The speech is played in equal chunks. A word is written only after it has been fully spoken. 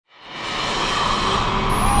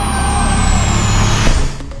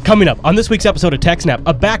Coming up on this week's episode of TechSNAP,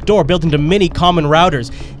 a backdoor built into many common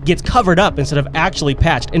routers gets covered up instead of actually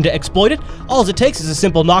patched. And to exploit it, all it takes is a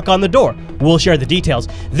simple knock on the door. We'll share the details.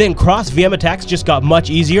 Then cross-VM attacks just got much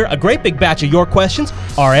easier, a great big batch of your questions,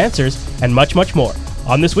 our answers, and much, much more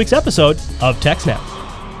on this week's episode of TechSNAP.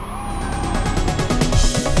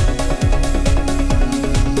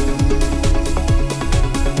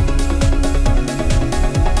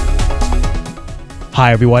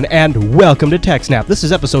 Hi everyone, and welcome to TechSNAP. This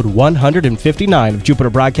is episode 159 of Jupiter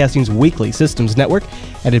Broadcasting's weekly systems network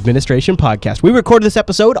and administration podcast. We recorded this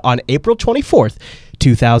episode on April 24th,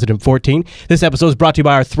 2014. This episode is brought to you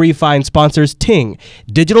by our three fine sponsors, Ting,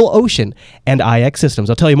 DigitalOcean, and IX Systems.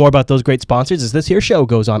 I'll tell you more about those great sponsors as this here show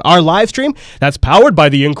goes on. Our live stream, that's powered by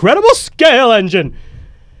the incredible Scale Engine.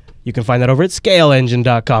 You can find that over at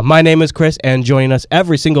scaleengine.com. My name is Chris, and joining us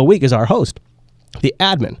every single week is our host, the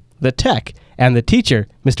admin, the tech, and the teacher,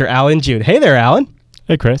 Mr. Alan Jude. Hey there, Alan.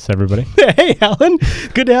 Hey, Chris, everybody. Hey, Alan.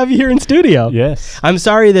 Good to have you here in studio. Yes. I'm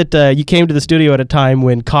sorry that you came to the studio at a time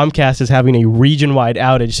when Comcast is having a region-wide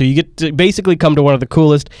outage, so you get to basically come to one of the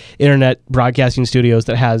coolest internet broadcasting studios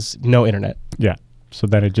that has no internet. Yeah, so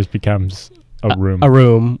then it just becomes a room. A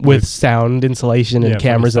room with sound insulation and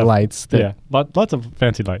cameras and lights. Yeah, lots of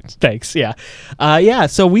fancy lights. Thanks, yeah.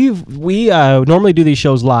 So we normally do these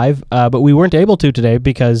shows live, but we weren't able to today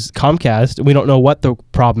because Comcast, we don't know what the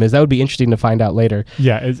problem is. That would be interesting to find out later.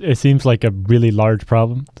 Yeah, it seems like a really large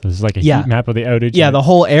problem. There's like a heat map of the outage. Yeah, the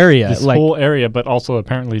whole area. This whole area, but also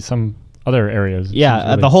apparently some other areas.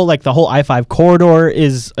 Yeah, the whole I-5 corridor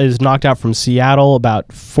is knocked out from Seattle,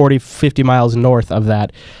 about 50 miles north of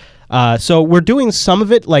that. So we're doing some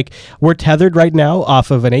of it, like we're tethered right now off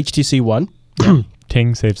of an HTC One.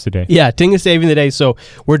 Ting saves the day. Yeah, Ting is saving the day. So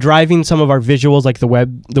we're driving some of our visuals, like the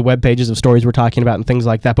web pages of stories we're talking about and things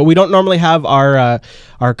like that. But we don't normally have our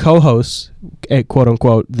co-hosts, quote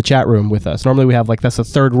unquote, the chat room with us. Normally we have that's the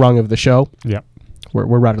third rung of the show. Yeah, we're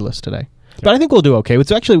rudderless today. But I think we'll do okay. We've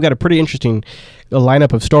got a pretty interesting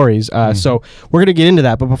lineup of stories, so we're going to get into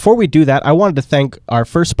that. But before we do that, I wanted to thank our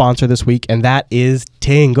first sponsor this week, and that is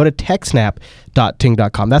Ting. Go to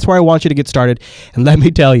TechSNAP.ting.com. That's where I want you to get started. And let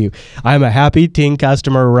me tell you, I'm a happy Ting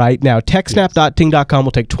customer right now. TechSNAP.ting.com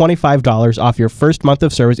will take $25 off your first month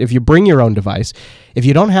of service if you bring your own device. If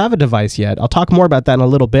you don't have a device yet, I'll talk more about that in a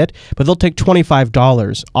little bit, but they'll take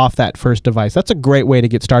 $25 off that first device. That's a great way to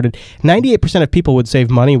get started. 98% of people would save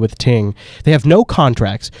money with Ting. They have no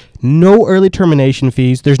contracts, no early termination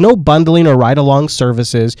fees. There's no bundling or ride-along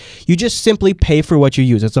services. You just simply pay for what you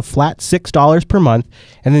use. It's a flat $6 per month,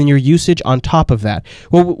 and then your usage on top of that.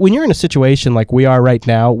 Well, when you're in a situation like we are right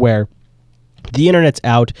now where the internet's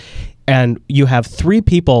out and you have three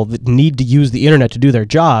people that need to use the internet to do their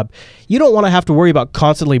job, you don't want to have to worry about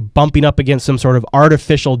constantly bumping up against some sort of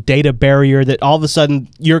artificial data barrier that all of a sudden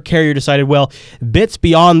your carrier decided, well, bits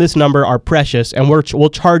beyond this number are precious and we'll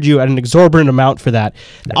charge you at an exorbitant amount for that.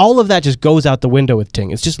 Yeah. All of that just goes out the window with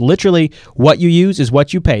Ting. It's just literally what you use is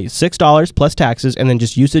what you pay, $6 plus taxes, and then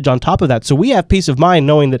just usage on top of that. So we have peace of mind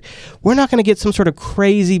knowing that we're not going to get some sort of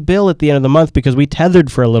crazy bill at the end of the month because we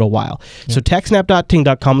tethered for a little while. Yeah. So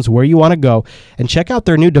TechSNAP.ting.com is where you want to go and check out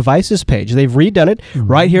their new devices page. They've redone it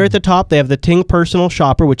right here at the top. They have the Ting Personal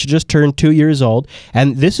Shopper, which just turned 2 years old,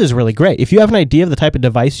 and this is really great. If you have an idea of the type of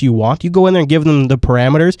device you want, you go in there and give them the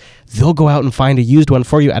parameters. They'll go out and find a used one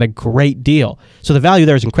for you at a great deal. So the value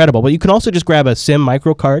there is incredible. But you can also just grab a SIM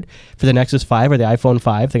micro card for the Nexus 5 or the iPhone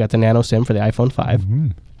 5. They got the Nano SIM for the iPhone 5.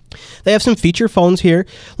 They have some feature phones here.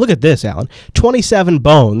 Look at this, Alan. 27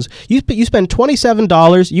 bones. You spend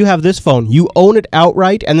 $27, you have this phone. You own it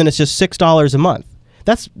outright, and then it's just $6 a month.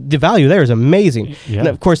 That's the value there is amazing. Yeah. And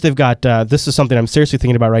of course, they've got, this is something I'm seriously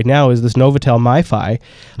thinking about right now, is this Novotel MiFi.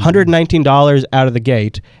 $119 out of the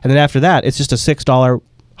gate. And then after that, it's just a $6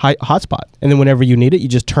 hotspot. And then whenever you need it, you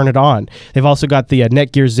just turn it on. They've also got the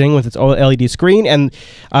Netgear Zing with its OLED screen. And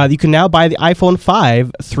you can now buy the iPhone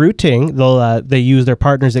 5 through Ting. They use their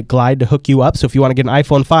partners at Glide to hook you up. So if you want to get an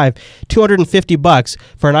iPhone 5, $250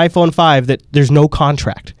 for an iPhone 5 that there's no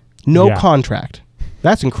contract. No contract.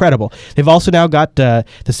 That's incredible. They've also now got the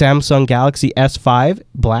Samsung Galaxy S5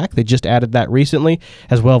 Black. They just added that recently,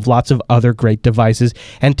 as well as lots of other great devices.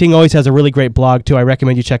 And Ting always has a really great blog, too. I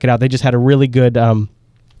recommend you check it out. They just had a really good...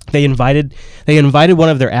 They invited one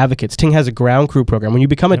of their advocates. Ting has a ground crew program. When you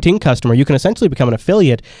become a Ting customer, you can essentially become an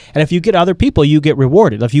affiliate, and if you get other people, you get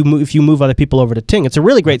rewarded. If you move other people over to Ting, it's a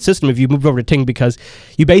really great system if you move over to Ting because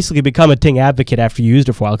you basically become a Ting advocate after you used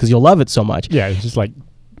it for a while because you'll love it so much. Yeah, it's just like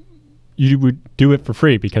you would do it for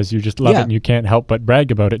free because you just love it and you can't help but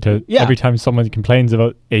brag about it to every time someone complains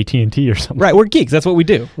about AT&T or something. Right, we're geeks. That's what we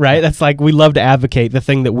do, right? That's like, we love to advocate the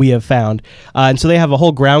thing that we have found. And so they have a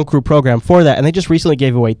whole ground crew program for that, and they just recently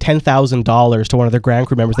gave away $10,000 to one of their ground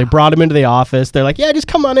crew members. They brought him into the office. They're like, yeah, just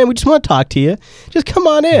come on in. We just want to talk to you. Just come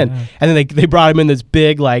on in. Yeah. And then they brought him in this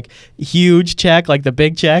big, like, huge check, like the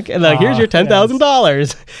big check, and they're like, here's your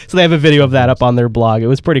 $10,000. So they have a video of that up on their blog. It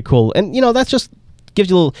was pretty cool. And, that's just gives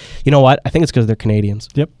you a little, you know what? I think it's because they're Canadians.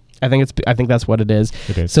 Yep. I think that's what it is.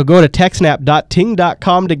 It is. So go to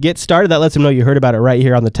techsnap.ting.com to get started. That lets them know you heard about it right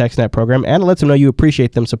here on the TechSNAP program, and it lets them know you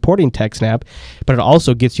appreciate them supporting TechSNAP, but it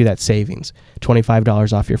also gets you that savings,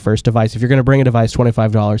 $25 off your first device. If you're going to bring a device,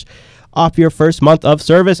 $25 off your first month of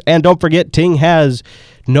service. And don't forget, Ting has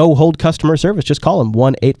no hold customer service. Just call them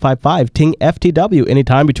 1-855-TING-FTW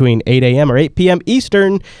anytime between 8 a.m. or 8 p.m.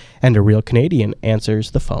 Eastern, and a real Canadian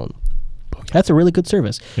answers the phone. That's a really good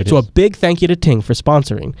service. So a big thank you to Ting for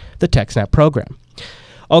sponsoring the TechSNAP program.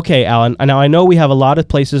 Okay, Alan, now I know we have a lot of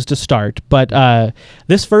places to start, but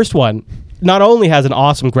this first one not only has an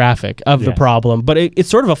awesome graphic of the problem, but it's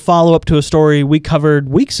sort of a follow-up to a story we covered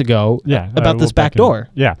weeks ago about this backdoor.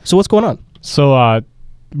 So what's going on? So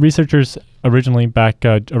researchers originally back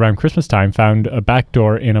around Christmas time found a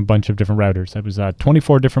backdoor in a bunch of different routers. It was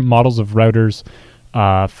 24 different models of routers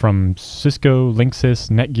from Cisco, Linksys,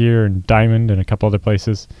 Netgear, and Diamond, and a couple other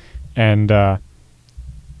places. And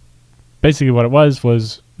basically what it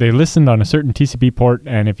was they listened on a certain TCP port,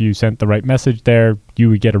 and if you sent the right message there, you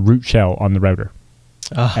would get a root shell on the router.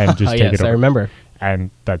 And just take it over. I remember. And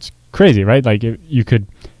that's crazy, right? Like, you could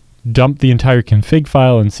dump the entire config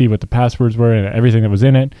file and see what the passwords were and everything that was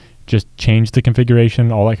in it, just change the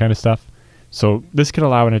configuration, all that kind of stuff. So this could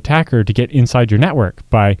allow an attacker to get inside your network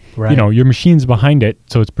by, your machine's behind it,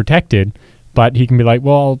 so it's protected, but he can be like,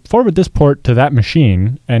 well, I'll forward this port to that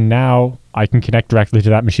machine, and now I can connect directly to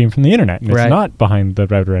that machine from the internet, and it's not behind the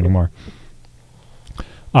router anymore.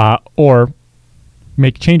 Or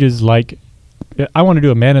make changes like, I want to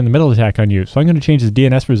do a man-in-the-middle attack on you, so I'm going to change the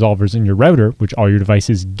DNS resolvers in your router, which all your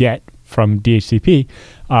devices get from DHCP,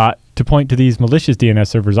 to point to these malicious DNS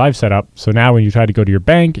servers I've set up. So now when you try to go to your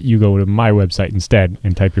bank, you go to my website instead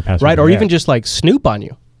and type your password. Right, or even just like snoop on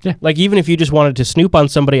you. Yeah. Like even if you just wanted to snoop on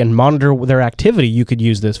somebody and monitor their activity, you could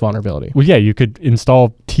use this vulnerability. Well, yeah, you could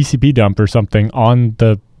install TCP dump or something on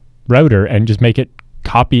the router and just make it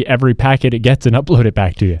copy every packet it gets and upload it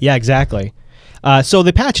back to you. Yeah, exactly. So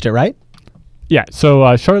they patched it, right? Yeah,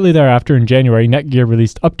 so shortly thereafter in January, Netgear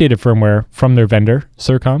released updated firmware from their vendor,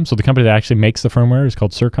 Sercom. So the company that actually makes the firmware is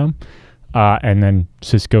called Sercom. And then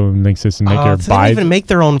Cisco and Linksys and Netgear buy. They even make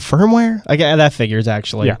their own firmware? That figures,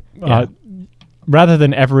 actually. Yeah. Rather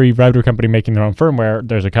than every router company making their own firmware,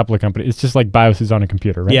 there's a couple of companies. It's just like BIOS on a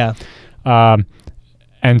computer, right? Yeah.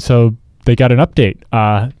 And so they got an update.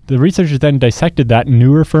 The researchers then dissected that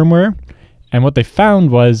newer firmware, and what they found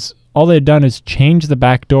was all they had done is change the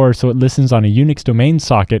backdoor so it listens on a Unix domain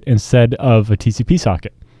socket instead of a TCP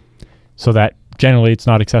socket, so that generally it's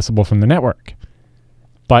not accessible from the network.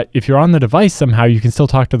 But if you're on the device somehow, you can still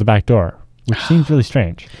talk to the backdoor, which seems really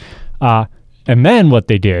strange. And then what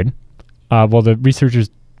they did, the researchers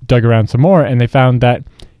dug around some more, and they found that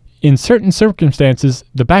in certain circumstances,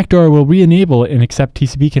 the backdoor will re-enable and accept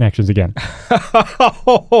TCP connections again.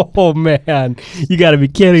 Oh, man. You got to be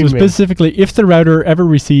kidding me. Specifically, if the router ever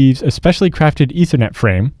receives a specially crafted Ethernet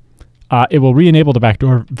frame, it will re-enable the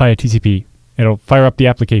backdoor via TCP. It'll fire up the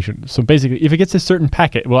application. So basically, if it gets a certain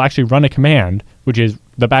packet, it will actually run a command, which is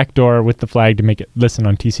the backdoor with the flag to make it listen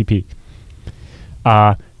on TCP.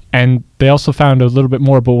 And they also found a little bit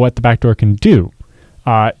more about what the backdoor can do.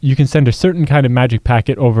 You can send a certain kind of magic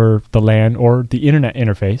packet over the LAN or the internet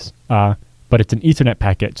interface, but it's an Ethernet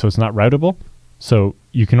packet, so it's not routable. So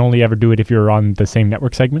you can only ever do it if you're on the same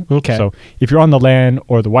network segment. Okay. So if you're on the LAN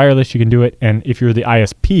or the wireless, you can do it. And if you're the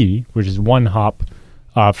ISP, which is one hop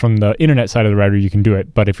from the internet side of the router, you can do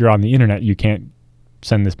it. But if you're on the internet, you can't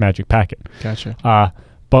send this magic packet. Gotcha.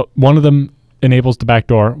 But one of them enables the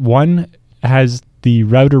backdoor. One has the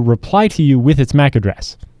router reply to you with its MAC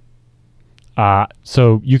address.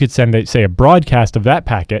 So you could send, say, a broadcast of that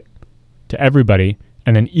packet to everybody,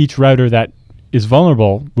 and then each router that is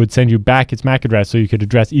vulnerable would send you back its MAC address so you could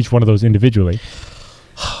address each one of those individually.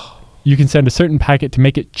 You can send a certain packet to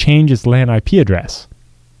make it change its LAN IP address,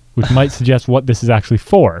 which might suggest what this is actually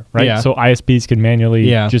for, right? Yeah. So ISPs can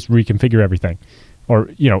manually just reconfigure everything. Or,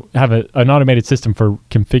 have an automated system for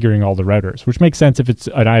configuring all the routers, which makes sense if it's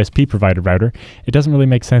an ISP provided router. It doesn't really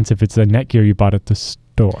make sense if it's a Netgear you bought at the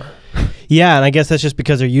store. Yeah, and I guess that's just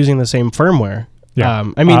because they're using the same firmware. Yeah.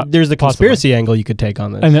 I mean, there's the possibly. conspiracy angle you could take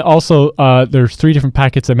on this. And then also, there's 3 different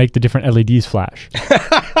packets that make the different LEDs flash,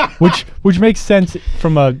 which makes sense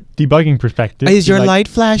from a debugging perspective. Is your light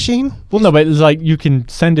flashing? Well, no, but it's like you can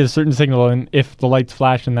send it a certain signal, and if the lights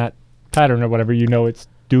flash in that pattern or whatever, you know it's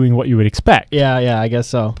doing what you would expect. Yeah, I guess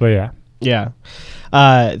so. But yeah. Yeah.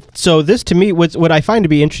 So this, to me, what I find to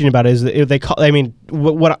be interesting about it is that they call. I mean,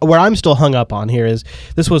 where I'm still hung up on here is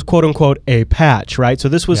this was quote unquote a patch, right? So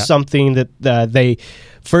this was something that they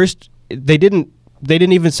didn't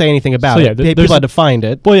even say anything about it. People had to find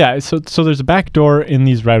it. Well, yeah. So there's a backdoor in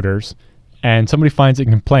these routers, and somebody finds it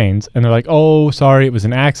and complains, and they're like, "Oh, sorry, it was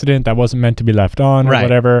an accident. That wasn't meant to be left on, or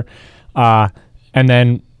whatever." And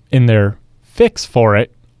then in their fix for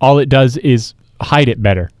it, all it does is hide it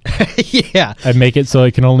better. Yeah. And make it so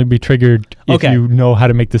it can only be triggered if you know how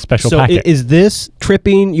to make the special packet. Is this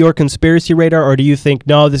tripping your conspiracy radar, or do you think,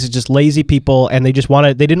 no, this is just lazy people and they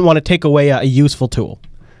didn't want to take away a useful tool?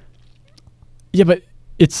 Yeah, but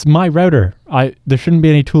it's my router. There shouldn't be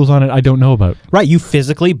any tools on it I don't know about. Right. You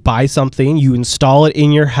physically buy something, you install it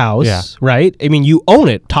in your house, right? I mean, you own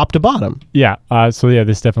it top to bottom. Yeah. So yeah,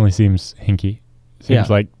 this definitely seems hinky. Seems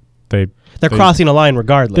like they're crossing a line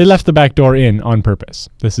regardless. They left the back door in on purpose.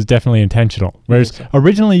 This is definitely intentional. Whereas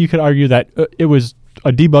originally you could argue that it was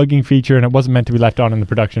a debugging feature and it wasn't meant to be left on in the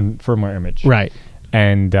production firmware image. Right.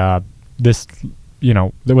 And this,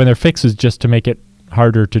 when their fix is just to make it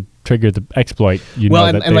harder to trigger the exploit,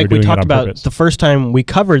 and like we talked about the first time we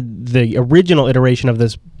covered the original iteration of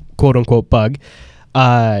this quote unquote bug,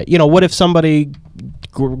 what if somebody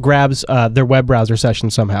grabs their web browser session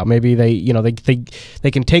somehow? Maybe they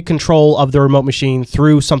can take control of the remote machine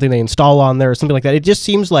through something they install on there or something like that. It just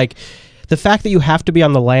seems like the fact that you have to be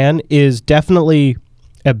on the LAN is definitely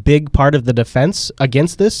a big part of the defense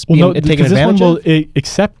against this. Well, taking advantage this one will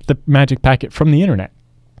accept the magic packet from the internet.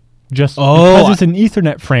 Just because it's an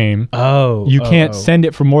Ethernet frame, you can't send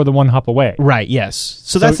it from more than one hop away. Right. Yes.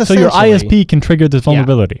 So your ISP can trigger this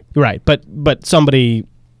vulnerability. Yeah, right. But somebody,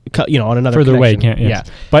 on another further away can't. Yes.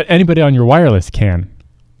 Yeah. But anybody on your wireless can.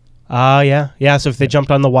 Yeah. So if they jumped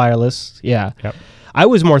on the wireless, Yep. I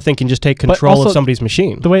was more thinking just take control of somebody's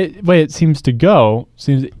machine. The way it seems to go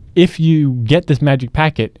seems if you get this magic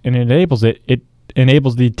packet and it enables it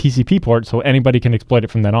enables the TCP port, so anybody can exploit it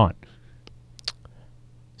from then on.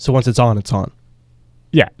 So once it's on, it's on.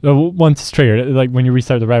 Yeah, once it's triggered, like when you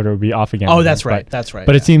restart the router, it would be off again. Oh, that's right. That's right.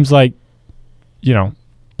 But it seems like,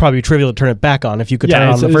 probably trivial to turn it back on if you could turn it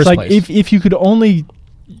on in the first place. If you could only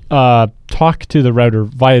talk to the router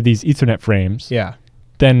via these Ethernet frames,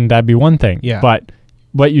 then that'd be one thing. Yeah. But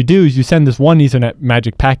what you do is you send this one Ethernet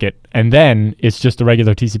magic packet, and then it's just a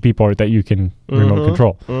regular TCP port that you can remote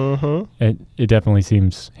control. It definitely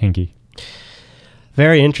seems hinky.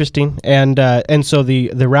 Very interesting, and so the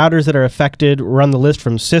routers that are affected run the list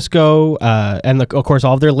from Cisco, and of course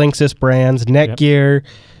all of their Linksys brands, Netgear,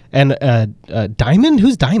 and Diamond.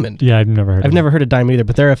 Who's Diamond? Yeah, I've never heard of Diamond either,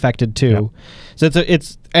 but they're affected too. Yep. So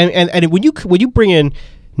it's when you bring in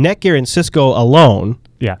Netgear and Cisco alone,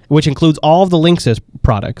 which includes all of the Linksys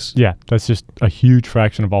products. Yeah, that's just a huge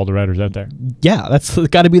fraction of all the routers out there. Yeah, that's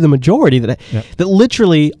got to be the majority that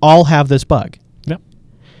literally all have this bug.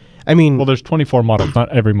 I mean, well, there's 24 models.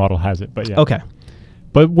 Not every model has it, but yeah. Okay.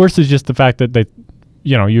 But worse is just the fact that they,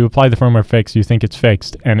 you apply the firmware fix, you think it's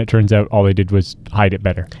fixed, and it turns out all they did was hide it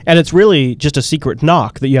better. And it's really just a secret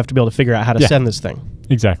knock that you have to be able to figure out how to send this thing.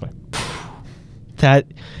 Exactly.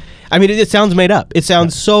 It sounds made up. It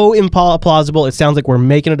sounds so implausible. It sounds like we're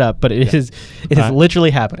making it up, but it is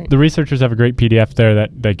literally happening. The researchers have a great PDF there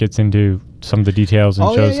that gets into some of the details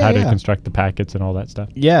and shows how to construct the packets and all that stuff.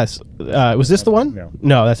 Yes. Was this the one?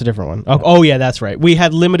 No, that's a different one. Oh, yeah, that's right. We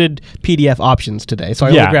had limited PDF options today, so I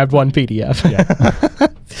only grabbed one PDF. Yeah.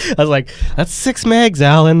 I was like, that's 6 megs,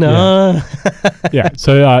 Alan.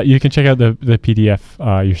 So you can check out the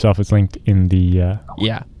PDF yourself. It's linked in the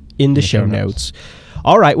in the show notes.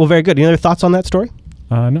 All right. Well, very good. Any other thoughts on that story?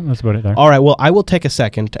 No, that's about it there. All right. Well, I will take a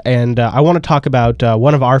second, and I want to talk about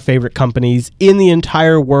one of our favorite companies in the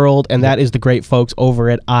entire world, and that is the great folks over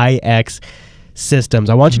at IX Systems.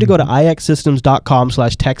 I want you to go to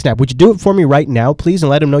ixsystems.com/TechSNAP. Would you do it for me right now, please, and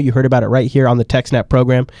let them know you heard about it right here on the TechSNAP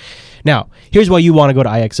program. Now, here's why you want to go to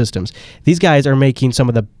IX Systems. These guys are making some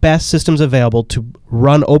of the best systems available to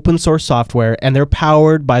run open source software, and they're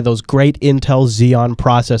powered by those great Intel Xeon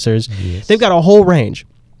processors. Yes. They've got a whole range.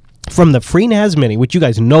 From the FreeNAS Mini, which you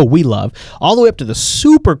guys know we love, all the way up to the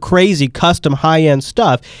super crazy custom high-end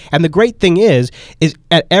stuff. And the great thing is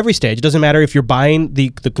at every stage, it doesn't matter if you're buying the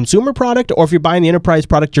consumer product or if you're buying the enterprise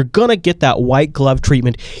product, you're going to get that white glove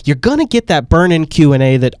treatment. You're going to get that burn-in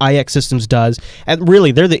Q&A that IX Systems does. And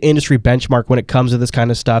really, they're the industry benchmark when it comes to this kind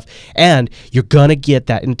of stuff. And you're going to get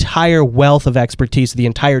that entire wealth of expertise the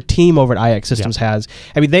entire team over at IX Systems has.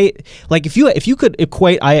 I mean, they, like, if you could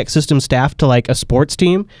equate IX Systems staff to like a sports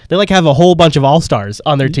team, they like have a whole bunch of all-stars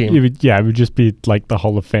on their team. It would just be like the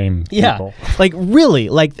Hall of Fame people. Like really,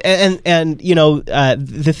 like, and you know,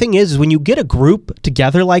 the thing is when you get a group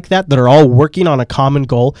together like that are all working on a common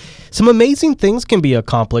goal, some amazing things can be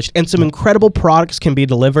accomplished and some incredible products can be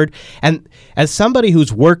delivered. And as somebody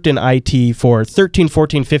who's worked in IT for 13,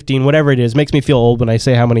 14, 15, whatever it is, makes me feel old when I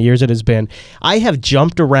say how many years it has been. I have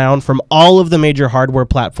jumped around from all of the major hardware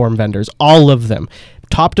platform vendors, all of them,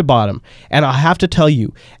 top to bottom. And I have to tell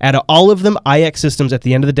you, out of all of them, IX Systems at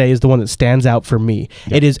the end of the day is the one that stands out for me.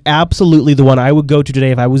 Yep. It is absolutely the one I would go to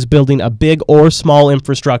today if I was building a big or small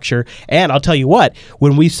infrastructure. And I'll tell you what,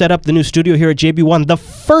 when we set up the new studio here at JB1, the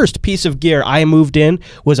first piece of gear I moved in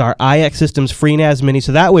was our IX Systems FreeNAS Mini.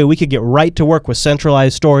 So that way we could get right to work with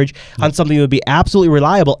centralized storage on something that would be absolutely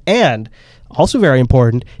reliable and also very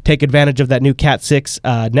important, take advantage of that new Cat 6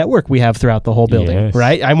 network we have throughout the whole building,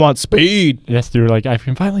 right? I want speed. Yes, they're like, I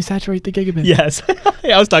can finally saturate the gigabit. Yes.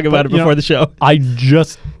 Yeah, I was talking about it before the show. I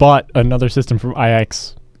just bought another system from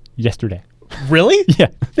IX yesterday. Really? Yeah.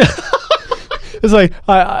 It's like,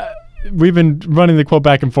 we've been running the quote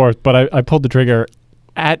back and forth, but I pulled the trigger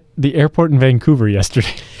at the airport in Vancouver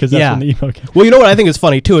yesterday because that's when the email came. Well, you know what I think is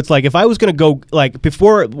funny too? It's like if I was going to go like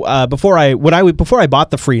before I bought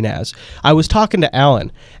the FreeNAS, I was talking to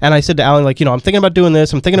Alan and I said to Alan, like, you know, I'm thinking about doing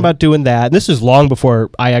this, I'm thinking about doing that. And this is long before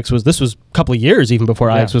IX was. This was a couple of years even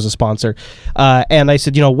before IX was a sponsor. And I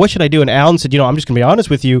said, you know, what should I do? And Alan said, you know, I'm just going to be honest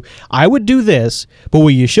with you. I would do this, but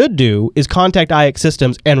what you should do is contact IX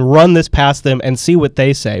Systems and run this past them and see what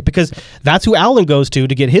they say, because that's who Alan goes to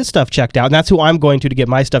get his stuff checked out, and that's who I'm going to get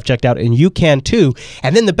my stuff checked out, and you can too.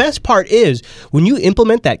 And then the best part is when you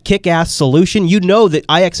implement that kick-ass solution, you know that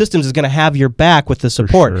IX Systems is going to have your back with the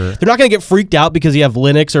support. They're not going to get freaked out because you have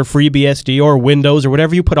Linux or FreeBSD or Windows or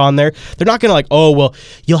whatever you put on there. They're not going to like, oh, well,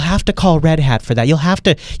 you'll have to call Red Hat for that. You'll have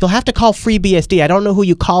to call FreeBSD. I don't know who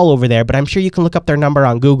you call over there, but I'm sure you can look up their number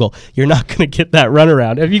on Google. You're not going to get that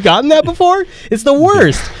runaround. Have you gotten that before? It's the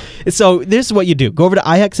worst. So this is what you do. Go over to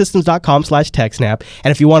ixsystems.com/TechSNAP,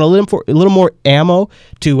 and if you want a little more ammo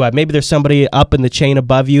to maybe there's somebody up in the chain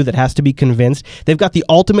above you that has to be convinced, they've got the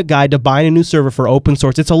ultimate guide to buying a new server for open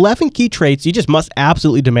source. It's 11 key traits you just must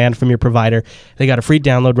absolutely demand from your provider. They got a free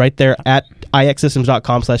download right there at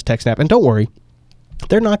ixsystems.com/TechSNAP. And don't worry,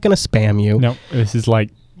 they're not going to spam you. No, this is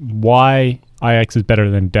like why IX is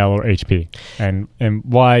better than Dell or HP, and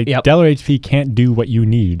why Dell or HP can't do what you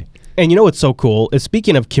need. And you know what's so cool is,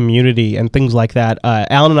 speaking of community and things like that,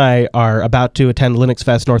 Alan and I are about to attend Linux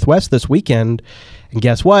Fest Northwest this weekend, and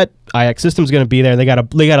guess what? IX Systems is going to be there. They got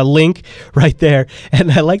a link right there, and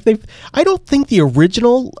I don't think the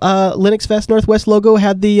original Linux Fest Northwest logo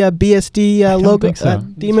had the BSD logo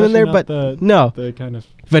demon in there, but no.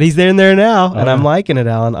 But he's there in there now, and I'm liking it,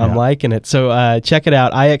 Alan. I'm liking it. So check it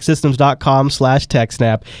out,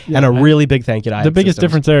 ixsystems.com/TechSNAP, and a really big thank you to IX The biggest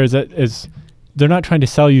Systems. difference there is they're not trying to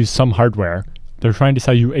sell you some hardware. They're trying to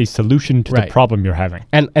sell you a solution to the problem you're having.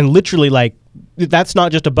 And literally, like, that's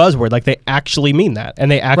not just a buzzword. Like, they actually mean that, and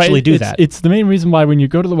they actually do that. It's the main reason why when you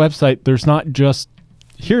go to the website, there's not just,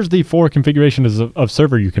 here's the 4 configurations of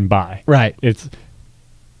server you can buy. Right. It's,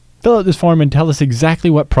 fill out this form and tell us exactly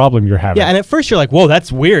what problem you're having. Yeah, and at first you're like, whoa,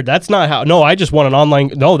 that's weird. That's not how, no, I just want an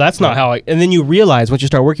online, no, that's not how and then you realize once you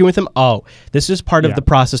start working with them, oh, this is part of the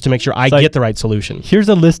process to make sure I get the right solution. Here's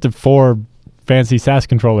a list of 4 fancy SAS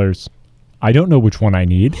controllers. I don't know which one I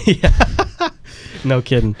need. No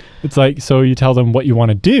kidding. It's like, so you tell them what you want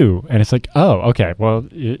to do, and it's like, oh, okay, well,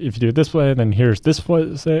 if you do it this way, then here's this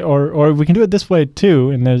way, or we can do it this way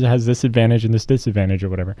too, and it has this advantage and this disadvantage or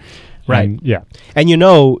whatever. Right. And, yeah. And you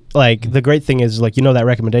know, like, the great thing is, like, you know, that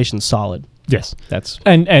recommendation's solid. Yes. That's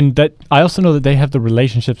and that I also know that they have the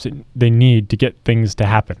relationships that they need to get things to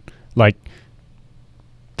happen. Like,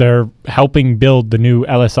 they're helping build the new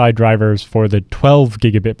LSI drivers for the 12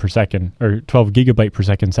 gigabit per second or 12 gigabyte per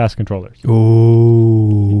second SAS controllers.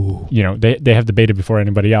 Ooh. You know, they have the beta before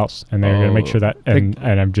anybody else, and they're going to make sure that. And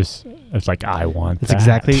I'm just, it's like, I want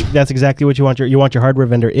that. That's exactly what you want. You want your hardware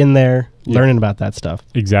vendor in there learning about that stuff.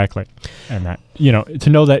 Exactly. And that, you know, to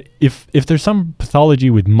know that if there's some pathology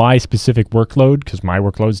with my specific workload, because my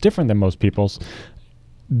workload is different than most people's,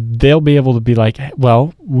 they'll be able to be like,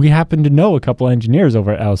 well, we happen to know a couple engineers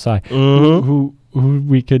over at LSI who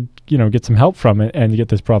we could, get some help from it and get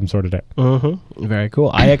this problem sorted out. Very cool.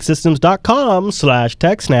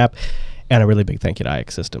 ixsystems.com/TechSNAP. And a really big thank you to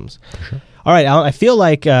IX Systems. For sure. All right, Alan, I feel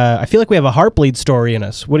like we have a Heartbleed story in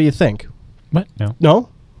us. What do you think? What? No. No?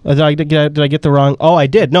 Did I get the wrong? Oh, I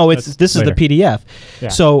did. No, this is the PDF. Yeah.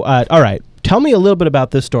 So, all right. Tell me a little bit about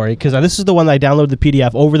this story, because this is the one that I downloaded the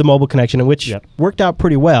PDF over the mobile connection, and which worked out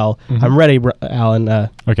pretty well. I'm ready, Alan.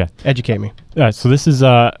 Okay. Educate me. So this is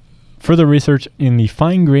further research in the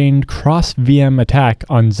fine-grained cross-VM attack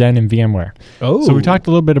on Zen and VMware. Oh. So we talked a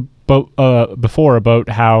little bit about before about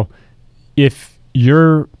how if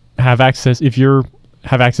you have access to a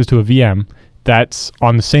VM that's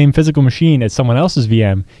on the same physical machine as someone else's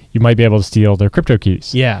VM, you might be able to steal their crypto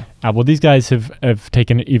keys. Yeah. Well, these guys have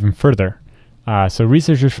taken it even further. So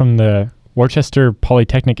researchers from the Worcester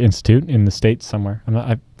Polytechnic Institute in the States somewhere,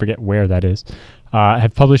 I forget where that is,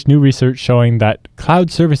 have published new research showing that cloud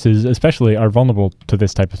services especially are vulnerable to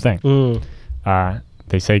this type of thing.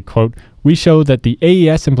 They say, quote, "We show that the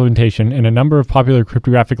AES implementation in a number of popular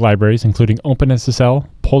cryptographic libraries, including OpenSSL,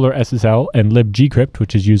 PolarSSL, and libgcrypt,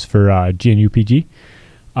 which is used for GNU-PG,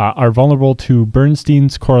 are vulnerable to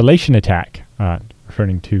Bernstein's correlation attack,"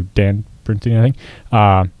 referring to Dan Bernstein, I think.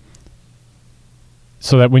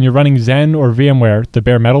 So that when you're running Zen or VMware, the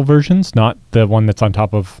bare metal versions, not the one that's on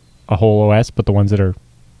top of a whole OS, but the ones that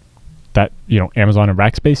Amazon and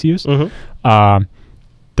Rackspace use,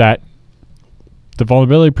 that the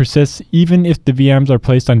vulnerability persists even if the VMs are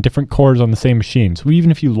placed on different cores on the same machine. So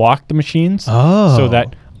even if you lock the machines so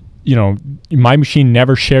that, my machine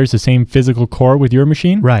never shares the same physical core with your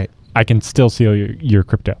machine, right, I can still steal your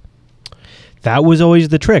crypto. That was always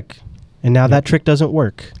the trick. And now that trick doesn't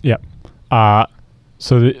work. Yeah.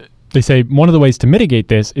 So they say one of the ways to mitigate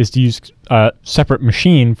this is to use a separate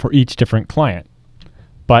machine for each different client.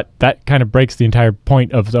 But that kind of breaks the entire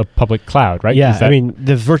point of the public cloud, right? Yeah,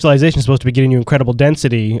 the virtualization is supposed to be getting you incredible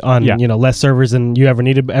density on less servers than you ever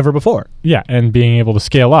needed ever before. Yeah, and being able to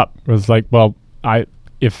scale up. It was like, well,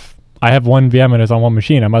 if I have one VM and it's on one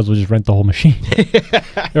machine, I might as well just rent the whole machine.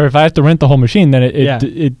 Or if I have to rent the whole machine, then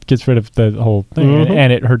it gets rid of the whole thing,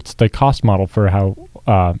 and it hurts the cost model for how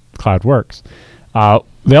cloud works.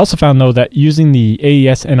 They also found, though, that using the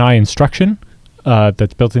AES-NI instruction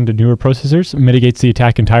that's built into newer processors mitigates the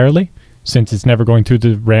attack entirely, since it's never going through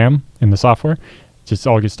the RAM in the software. It just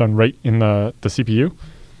all gets done right in the CPU.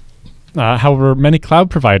 However, many cloud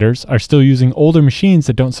providers are still using older machines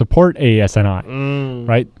that don't support AES-NI,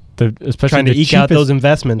 right? Especially trying to eke out those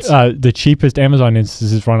investments. The cheapest Amazon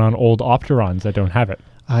instances run on old Opterons that don't have it.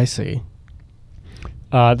 I see.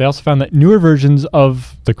 They also found that newer versions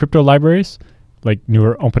of the crypto libraries, like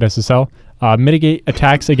newer OpenSSL, mitigate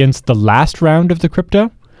attacks against the last round of the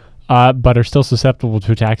crypto, but are still susceptible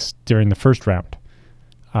to attacks during the first round.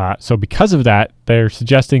 So because of that, they're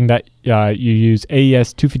suggesting that you use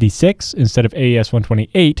AES-256 instead of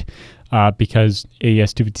AES-128, because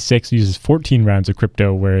AES-256 uses 14 rounds of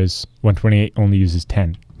crypto, whereas 128 only uses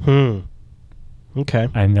 10. Okay.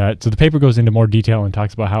 And so the paper goes into more detail and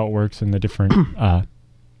talks about how it works and the different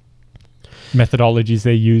methodologies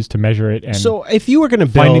they use to measure it. And so if you were going to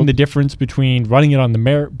finding the difference between running it on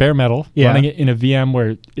the bare metal, running it in a VM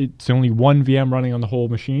where it's only one VM running on the whole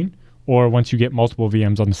machine, or once you get multiple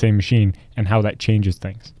VMs on the same machine, and how that changes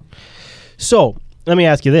things. So let me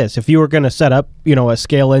ask you this. If you were going to set up, a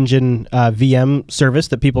scale engine VM service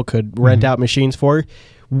that people could rent out machines for,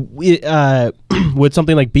 would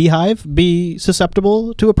something like Beehive be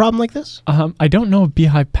susceptible to a problem like this? I don't know if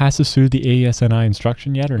Beehive passes through the AES-NI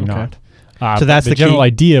instruction yet or not. So that's the general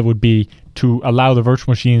idea would be to allow the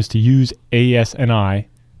virtual machines to use AES-NI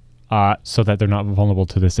so that they're not vulnerable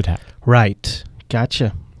to this attack. Right.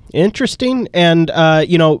 Gotcha. Interesting. And,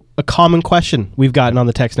 a common question we've gotten on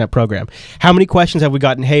the TechSNAP program. How many questions have we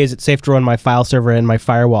gotten? Hey, is it safe to run my file server and my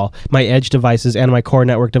firewall, my edge devices and my core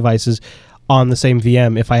network devices on the same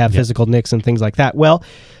VM if I have physical NICs and things like that? Well,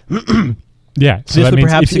 yeah. So that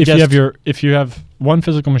means if you have one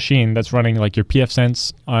physical machine that's running like your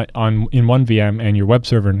pfSense in one VM and your web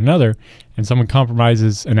server in another, and someone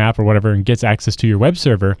compromises an app or whatever and gets access to your web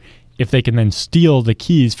server, if they can then steal the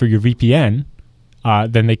keys for your VPN,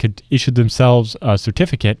 then they could issue themselves a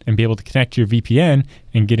certificate and be able to connect to your VPN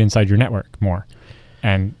and get inside your network more,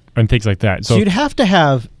 and things like that. So you'd have to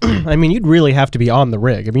have, you'd really have to be on the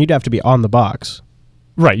rig. You'd have to be on the box.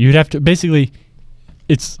 Right. You'd have to, basically,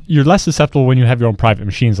 you're less susceptible when you have your own private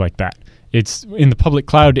machines like that. It's in the public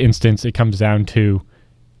cloud instance, it comes down to,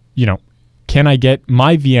 can I get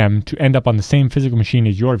my VM to end up on the same physical machine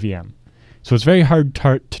as your VM? So it's very hard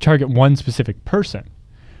to target one specific person.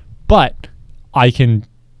 but I can,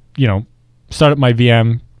 start up my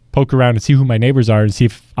VM, poke around and see who my neighbors are and see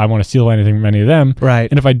if I want to steal anything from any of them. Right.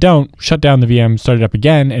 And if I don't, shut down the VM, start it up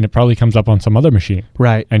again, and it probably comes up on some other machine.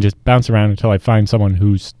 Right. And just bounce around until I find someone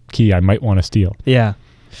whose key I might want to steal. Yeah.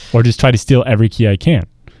 Or just try to steal every key I can.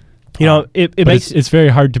 It makes it's very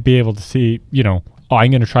hard to be able to see, I'm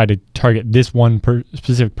going to try to target this one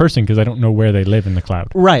specific person because I don't know where they live in the cloud.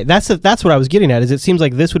 Right. That's what I was getting at. Is it seems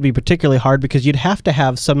like this would be particularly hard because you'd have to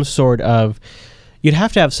have some sort of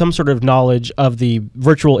knowledge of the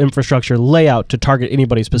virtual infrastructure layout to target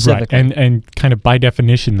anybody specifically. Right. And kind of by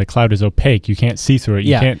definition, the cloud is opaque. You can't see through it.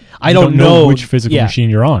 Yeah. You don't know which physical machine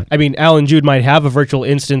you're on. I mean, Alan Jude might have a virtual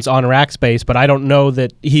instance on Rackspace, but I don't know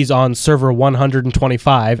that he's on server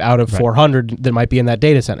 125 out of 400 that might be in that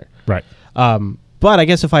data center. Right. But I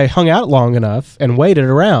guess if I hung out long enough and waited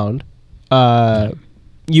around,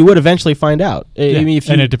 you would eventually find out. Yeah. I mean,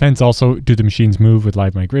 and it depends also, do the machines move with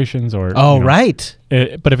live migrations or... right.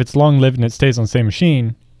 But if it's long-lived and it stays on the same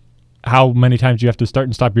machine, how many times do you have to start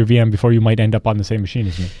and stop your VM before you might end up on the same machine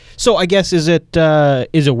as me? So I guess, is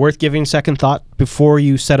it worth giving second thought before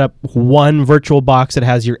you set up one virtual box that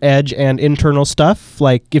has your edge and internal stuff?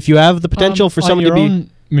 Like, if you have the potential for someone to be... On your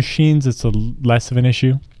own machines, it's less of an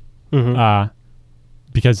issue. Mm-hmm.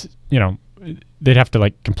 Because, they'd have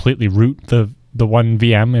to, completely root the one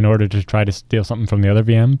VM in order to try to steal something from the other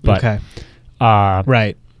VM. But, okay.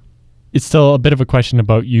 Right. It's still a bit of a question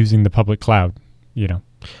about using the public cloud,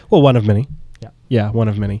 Well, one of many. Yeah, one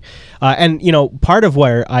of many. And, part of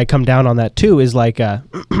where I come down on that, too, is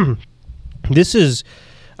this is,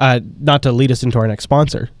 not to lead us into our next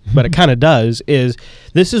sponsor, but it kind of does,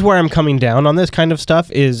 this is where I'm coming down on this kind of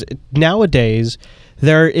stuff, is nowadays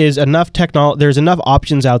there's enough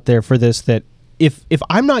options out there for this that if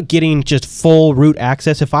I'm not getting just full root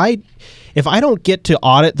access, if I don't get to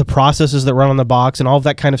audit the processes that run on the box and all of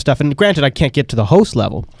that kind of stuff, and granted I can't get to the host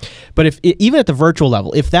level, but even at the virtual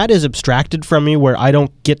level, if that is abstracted from me where I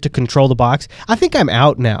don't get to control the box, I think I'm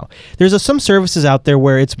out now. There's some services out there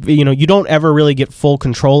where it's, you don't ever really get full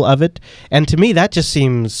control of it, and to me that just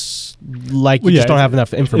seems like you just don't have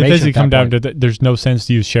enough information. It basically comes down to there's no sense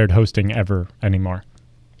to use shared hosting ever anymore.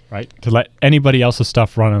 Right, to let anybody else's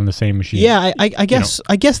stuff run on the same machine. Yeah, I guess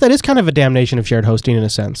that is kind of a damnation of shared hosting in a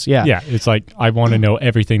sense. Yeah. Yeah, it's like I want to know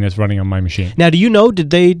everything that's running on my machine. Now, do you know?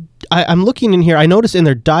 I'm looking in here. I noticed in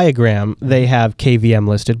their diagram they have KVM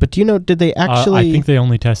listed, but do you know? Did they actually? I think they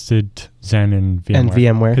only tested Xen and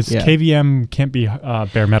VMware. Because KVM can't be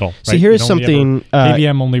bare metal. Right? So here's something.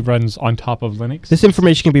 KVM only runs on top of Linux. This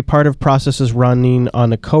information can be part of processes running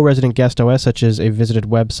on a co-resident guest OS, such as a visited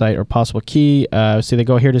website or possible key. See, they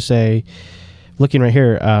go here to say, looking right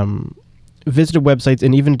here, visited websites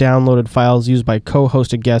and even downloaded files used by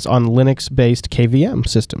co-hosted guests on Linux-based KVM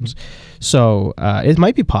systems. So it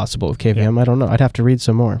might be possible with KVM. I don't know. I'd have to read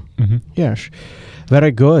some more. Mm-hmm. Yes.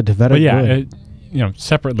 Very good. Very good.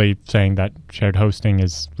 Separately saying that shared hosting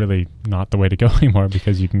is really not the way to go anymore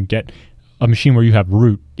because you can get a machine where you have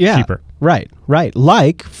root cheaper. Right.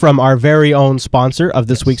 Like from our very own sponsor of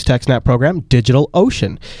this week's TechSNAP program,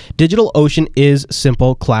 DigitalOcean. DigitalOcean is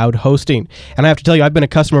simple cloud hosting. And I have to tell you, I've been a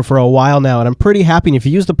customer for a while now, and I'm pretty happy. And if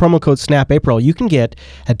you use the promo code SNAPApril, you can get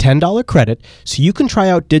a $10 credit, so you can try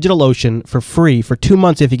out DigitalOcean for free for 2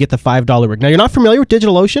 months if you get the $5 rig. Now, you're not familiar with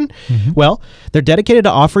DigitalOcean? Mm-hmm. Well, they're dedicated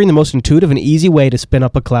to offering the most intuitive and easy way to spin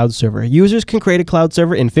up a cloud server. Users can create a cloud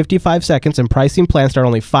server in 55 seconds, and pricing plans start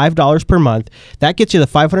only $5 per month. That gets you the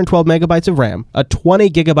 512 megabytes of RAM, a 20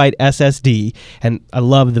 gigabyte SSD, and I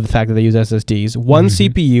love the fact that they use SSDs, one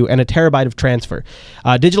CPU, and a terabyte of transfer.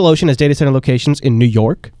 DigitalOcean has data center locations in New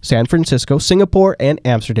York, San Francisco, Singapore, and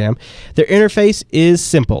Amsterdam. Their interface is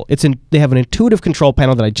simple. They have an intuitive control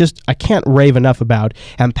panel that I can't rave enough about,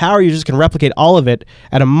 and power users can replicate all of it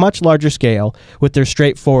at a much larger scale with their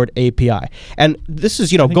straightforward API. And this is,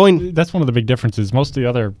 that's one of the big differences. Most of the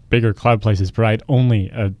other bigger cloud places provide only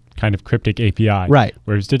a kind of cryptic API. Right.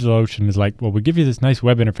 Whereas DigitalOcean is like, well, we give you this nice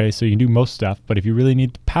web interface so you can do most stuff, but if you really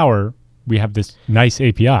need power, we have this nice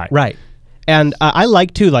API. Right. And I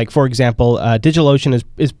like to, for example, DigitalOcean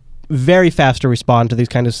is very fast to respond to these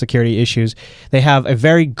kind of security issues. They have a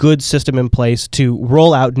very good system in place to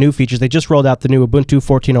roll out new features. They just rolled out the new Ubuntu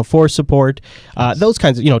 14.04 support, those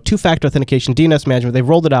kinds of, two-factor authentication, DNS management. They've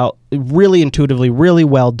rolled it out really intuitively, really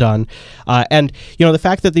well done. And, the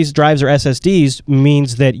fact that these drives are SSDs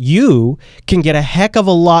means that you can get a heck of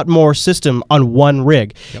a lot more system on one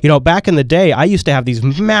rig. Yep. Back in the day, I used to have these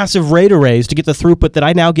massive RAID arrays to get the throughput that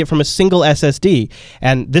I now get from a single SSD.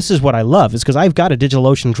 And this is what I love, is because I've got a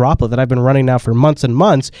DigitalOcean droplet that I've been running now for months and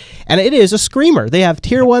months, and it is a screamer. They have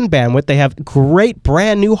tier 1 bandwidth. They have great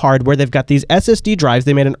brand new hardware. They've got these SSD drives.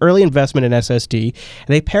 They made an early investment in SSD, and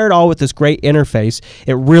they pair it all with this great interface.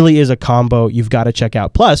 It really is a combo you've got to check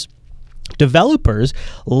out. Plus, developers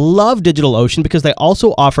love DigitalOcean because they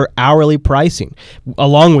also offer hourly pricing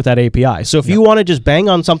along with that API. So if you want to just bang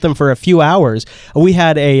on something for a few hours, we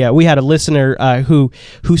had a listener who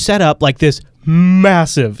set up like this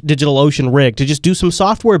massive DigitalOcean rig to just do some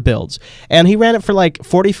software builds, and he ran it for like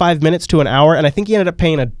 45 minutes to an hour, and I think he ended up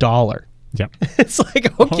paying $1. Yeah. It's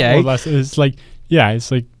like, okay. Or less. It's like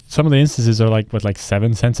some of the instances are like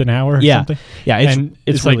 7 cents an hour or something. Yeah,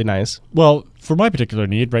 it's really nice. Well, for my particular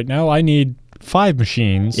need right now, I need 5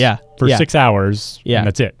 machines for 6 hours, and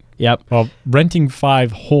that's it. Yep. Well, renting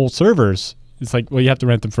 5 whole servers, it's like, well, you have to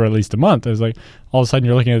rent them for at least a month. It's like, all of a sudden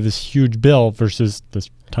you're looking at this huge bill versus this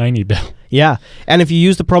tiny bill. Yeah, and if you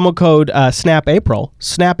use the promo code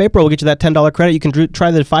SNAPApril will get you that $10 credit. You can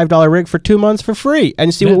try the $5 rig for 2 months for free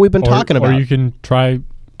and see what we've been talking about. Or you can try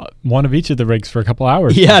one of each of the rigs for a couple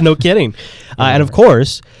hours. Yeah, no kidding. And of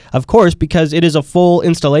course, because it is a full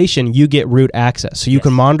installation, you get root access. So you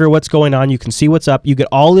can monitor what's going on. You can see what's up. You get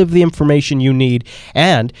all of the information you need.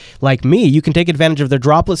 And like me, you can take advantage of their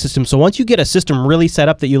droplet system. So once you get a system really set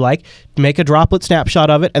up that you like, make a droplet snapshot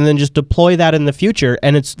of it and then just deploy that in the future.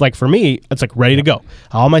 And it's like, for me, it's like ready to go.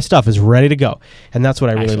 All my stuff is ready to go. And that's what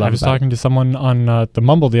I really love. I was talking to someone on the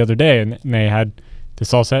Mumble the other day, and they had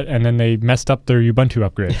this all set, and then they messed up their Ubuntu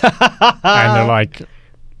upgrade. And they're like,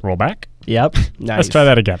 roll back? Yep. Nice. Let's try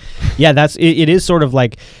that again. Yeah, it is sort of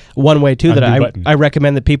like one way, too, that I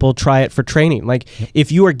recommend that people try it for training. Like,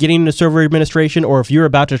 if you are getting into server administration, or if you're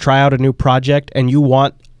about to try out a new project and you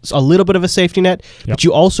want a little bit of a safety net, but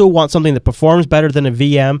you also want something that performs better than a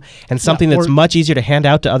VM and something that's much easier to hand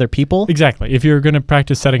out to other people. Exactly. If you're going to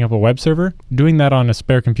practice setting up a web server, doing that on a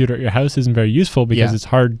spare computer at your house isn't very useful because it's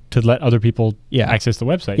hard to let other people access the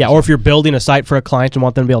website. Yeah, or if you're building a site for a client and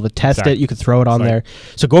want them to be able to test it, you could throw it on there.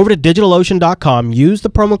 So go over to DigitalOcean.com, use the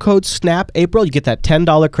promo code SNAPApril, you get that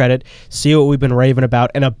 $10 credit, see what we've been raving about,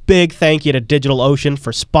 and a big thank you to DigitalOcean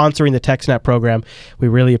for sponsoring the TechSNAP program. We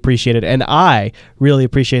really appreciate it, and I really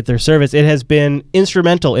appreciate their service. It has been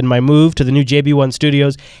instrumental in my move to the new JB1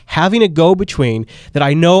 Studios. Having a go-between that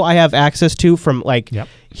I know I have access to from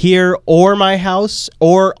here or my house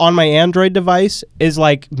or on my Android device is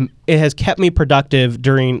like, it has kept me productive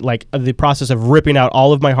during like the process of ripping out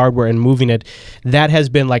all of my hardware and moving it. That has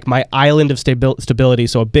been like my island of stability.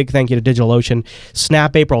 So a big thank you to DigitalOcean.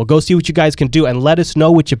 SNAPApril. Go see what you guys can do and let us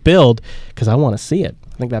know what you build, because I want to see it.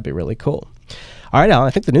 I think that'd be really cool. All right, Alan,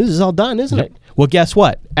 I think the news is all done, isn't it? Well, guess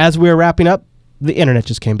what? As we were wrapping up, the internet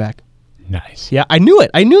just came back. Nice. Yeah, I knew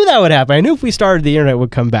it. I knew that would happen. I knew if we started, the internet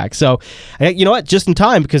would come back. So, you know what? Just in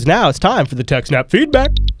time, because now it's time for the TechSNAP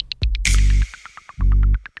feedback.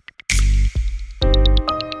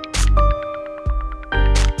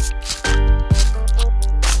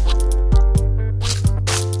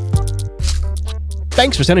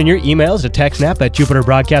 Thanks for sending your emails to TechSNAP at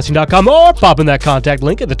JupiterBroadcasting.com or popping that contact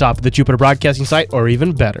link at the top of the Jupiter Broadcasting site, or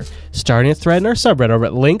even better, starting a thread in our subreddit over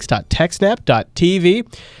at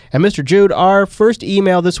links.techsnap.tv. And Mr. Jude, our first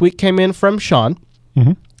email this week came in from Sean.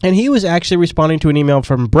 Mm-hmm. And he was actually responding to an email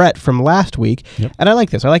from Brett from last week. Yep. And I like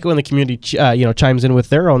this. I like it when the community chimes in with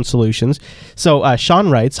their own solutions. So Sean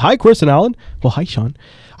writes, "Hi, Chris and Alan." Well, hi, Sean.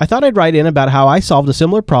 "I thought I'd write in about how I solved a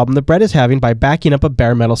similar problem that Brett is having by backing up a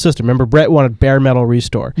bare metal system." Remember, Brett wanted bare metal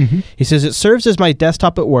restore. Mm-hmm. He says, "It serves as my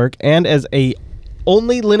desktop at work and as the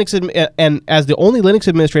only Linux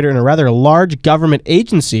administrator in a rather large government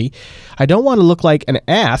agency, I don't want to look like an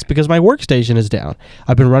ass because my workstation is down.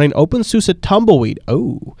 I've been running OpenSUSE Tumbleweed.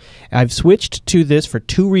 I've switched to this for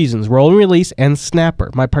 2 reasons, rolling release and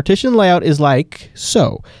Snapper. My partition layout is like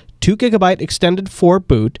so: 2 GB extended for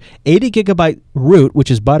boot, 80 GB root,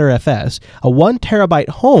 which is ButterFS, a 1 TB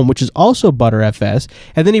home, which is also ButterFS,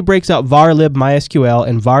 and then he breaks out varlib MySQL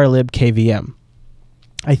and varlib KVM.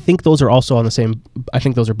 I think those are also on the same, I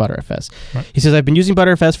think those are ButterFS. Right. He says, I've been using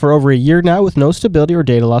ButterFS for over a year now with no stability or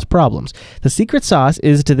data loss problems. The secret sauce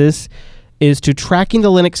is to this is to tracking the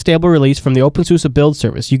Linux stable release from the OpenSUSE build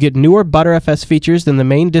service. You get newer ButterFS features than the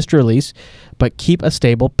main distro release, but keep a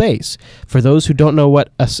stable base. For those who don't know what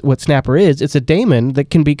Snapper is, it's a daemon that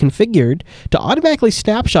can be configured to automatically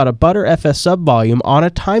snapshot a ButterFS subvolume on a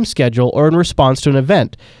time schedule or in response to an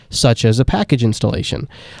event, such as a package installation.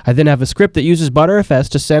 I then have a script that uses ButterFS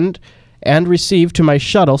to send and receive to my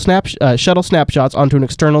shuttle snapshots onto an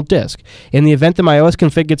external disk. In the event that my OS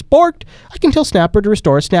config gets borked, I can tell Snapper to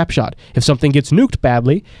restore a snapshot. If something gets nuked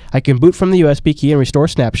badly, I can boot from the USB key and restore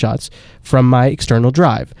snapshots from my external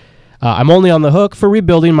drive. I'm only on the hook for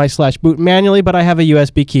rebuilding my /boot manually, but I have a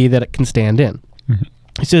USB key that it can stand in. Mm-hmm.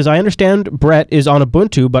 He says, I understand Brett is on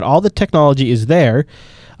Ubuntu, but all the technology is there.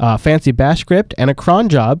 Fancy bash script and a cron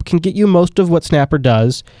job can get you most of what Snapper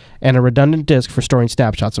does, and a redundant disk for storing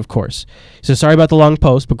snapshots, of course. He says, sorry about the long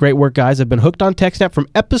post, but great work, guys. I've been hooked on TechSNAP from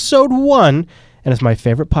episode 1, and it's my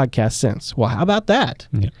favorite podcast since. Well, how about that?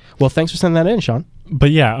 Yeah. Well, thanks for sending that in, Sean. But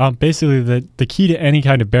yeah, basically the key to any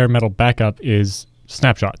kind of bare metal backup is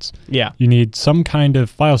snapshots. Yeah. You need some kind of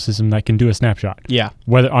file system that can do a snapshot. Yeah.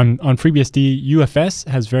 Whether on FreeBSD, UFS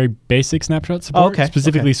has very basic snapshot support,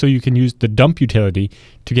 specifically so you can use the dump utility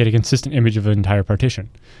to get a consistent image of an entire partition.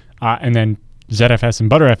 And then ZFS and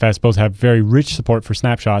ButterFS both have very rich support for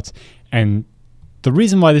snapshots. And the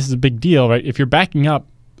reason why this is a big deal, right, if you're backing up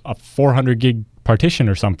a 400 gig partition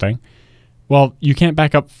or something, well, you can't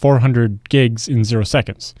back up 400 gigs in 0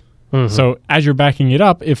 seconds. Mm-hmm. So as you're backing it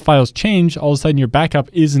up, if files change, all of a sudden your backup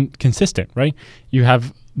isn't consistent, right? You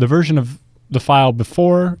have the version of the file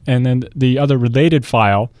before, and then the other related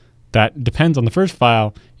file that depends on the first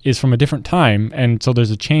file is from a different time, and so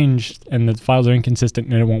there's a change and the files are inconsistent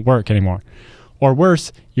and it won't work anymore. Or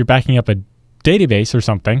worse, you're backing up a database or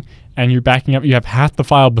something, and you're backing up, you have half the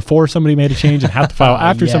file before somebody made a change and half the file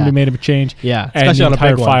after somebody made a change, and the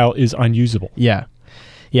entire file is unusable. Yeah.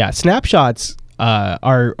 Snapshots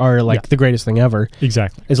are like the greatest thing ever.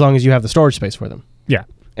 Exactly. As long as you have the storage space for them. Yeah.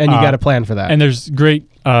 And you got a plan for that. And there's great,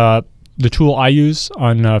 the tool I use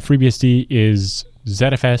on FreeBSD is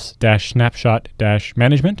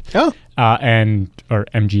ZFS-snapshot-management. Oh. Or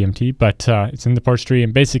MGMT, but it's in the port tree,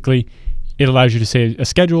 and basically it allows you to say a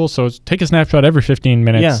schedule. So take a snapshot every 15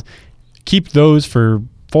 minutes. Yeah. Keep those for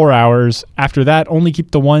 4 hours. After that, only keep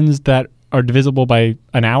the ones that are divisible by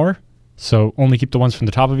an hour. So only keep the ones from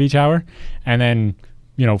the top of each hour, and then,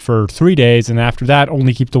 for 3 days, and after that,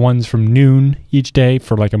 only keep the ones from noon each day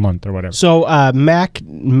for like a month or whatever. So Mac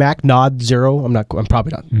Nod 0, I'm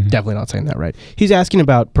probably not, definitely not saying that right. He's asking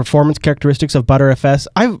about performance characteristics of ButterFS.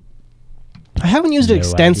 I haven't used it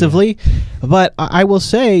extensively, but I will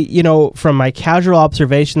say, from my casual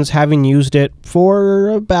observations, having used it for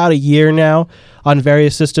about a year now on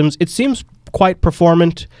various systems, it seems quite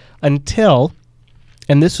performant until...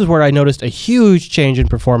 And this is where I noticed a huge change in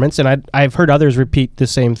performance, and I've heard others repeat the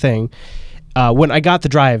same thing, when I got the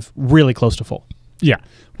drive really close to full. Yeah.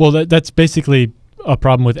 Well, that's basically a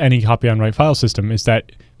problem with any copy-on-write file system, is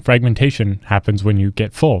that fragmentation happens when you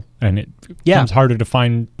get full, and it becomes harder to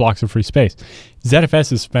find blocks of free space. ZFS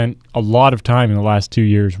has spent a lot of time in the last 2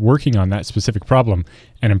 years working on that specific problem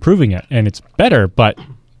and improving it, and it's better, but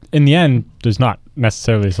in the end, there's not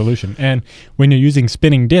necessarily a solution. And when you're using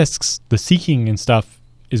spinning disks, the seeking and stuff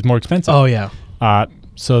is more expensive. Oh, yeah.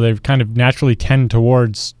 So they kind of naturally tend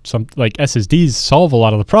towards like SSDs solve a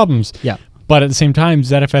lot of the problems. Yeah. But at the same time,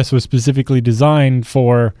 ZFS was specifically designed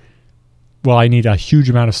for, well, I need a huge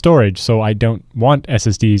amount of storage, so I don't want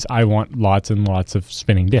SSDs. I want lots and lots of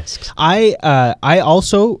spinning disks. I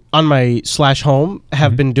also, on my /home,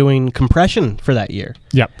 have been doing compression for that year.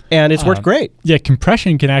 Yep. And it's worked great. Yeah,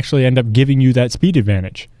 compression can actually end up giving you that speed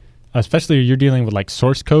advantage, especially if you're dealing with like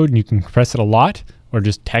source code and you can compress it a lot, or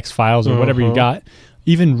just text files or whatever you got.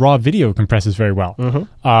 Even raw video compresses very well.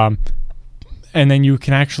 And then you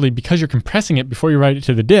can actually, because you're compressing it before you write it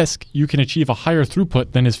to the disk, you can achieve a higher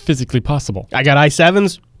throughput than is physically possible. I got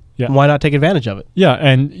i7s. Yeah. Why not take advantage of it? Yeah,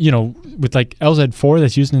 and with like LZ4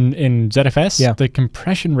 that's used in ZFS, the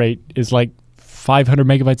compression rate is like 500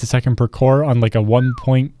 megabytes a second per core on like a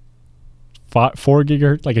 1.4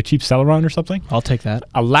 gigahertz, like a cheap Celeron or something. I'll take that.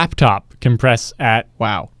 A laptop compress at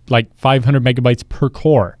like 500 megabytes per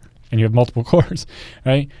core, and you have multiple cores,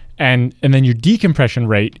 right? And then your decompression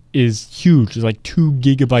rate is huge. It's like 2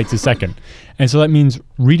 gigabytes a second. And so that means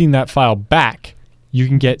reading that file back, you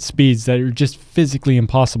can get speeds that are just physically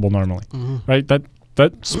impossible normally, right? That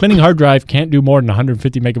spinning hard drive can't do more than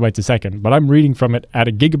 150 megabytes a second, but I'm reading from it at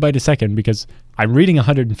a gigabyte a second because I'm reading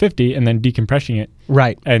 150 and then decompressing it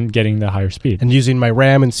Right. and getting the higher speed. And using my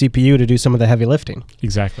RAM and CPU to do some of the heavy lifting.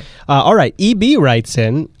 Exactly. All right. EB writes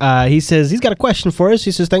in. He says he's got a question for us.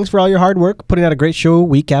 He says, thanks for all your hard work, putting out a great show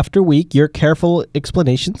week after week. Your careful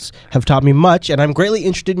explanations have taught me much, and I'm greatly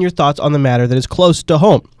interested in your thoughts on the matter that is close to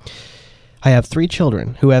home. I have 3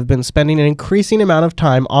 children who have been spending an increasing amount of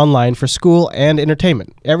time online for school and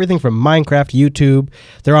entertainment. Everything from Minecraft, YouTube.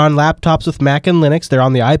 They're on laptops with Mac and Linux. They're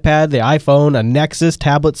on the iPad, the iPhone, a Nexus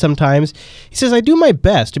tablet sometimes. He says, I do my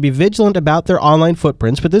best to be vigilant about their online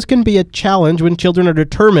footprints, but this can be a challenge when children are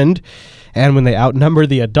determined and when they outnumber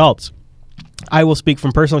the adults. I will speak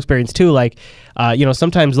from personal experience too. Like,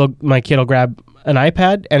 sometimes my kid will grab an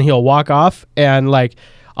iPad and he'll walk off and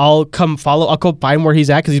I'll come find where he's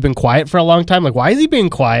at because he's been quiet for a long time. Like, why is he being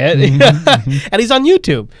quiet? And he's on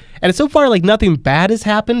YouTube. And so far, nothing bad has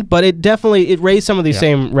happened, but it raised some of these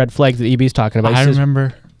same red flags that EB's talking about. I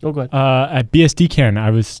remember go ahead. at BSDCan, I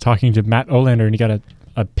was talking to Matt Olander, and he got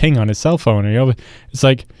a ping on his cell phone. And it's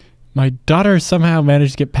like, my daughter somehow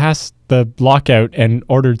managed to get past the lockout and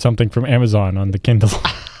ordered something from Amazon on the Kindle.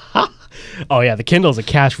 Oh, yeah, the Kindle's a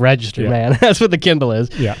cash register, man. That's what the Kindle is.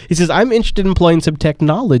 Yeah. He says, I'm interested in employing some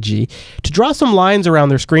technology to draw some lines around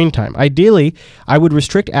their screen time. Ideally, I would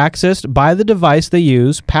restrict access by the device they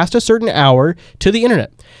use past a certain hour to the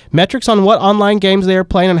internet. Metrics on what online games they are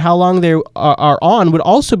playing and how long they are on would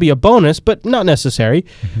also be a bonus, but not necessary.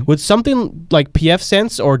 Would something like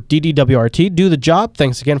pfSense or DDWRT do the job?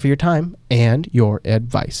 Thanks again for your time and your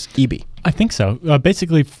advice. EB. I think so.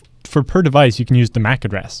 Basically, for per device, you can use the MAC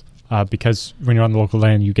address. Because when you're on the local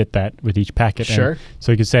LAN, you get that with each packet. Sure. And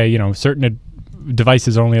so you could say, certain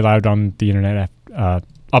devices are only allowed on the internet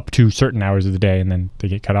up to certain hours of the day, and then they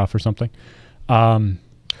get cut off or something.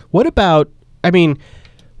 What about doing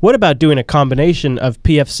a combination of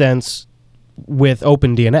pfSense with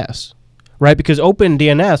OpenDNS? Right, because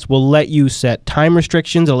OpenDNS will let you set time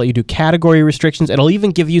restrictions. It'll let you do category restrictions. It'll even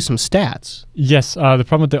give you some stats. Yes, the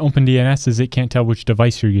problem with the OpenDNS is it can't tell which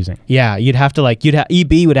device you're using. Yeah, EB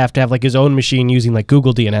would have to have his own machine using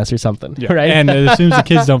Google DNS or something. Yeah. Right, and as soon as the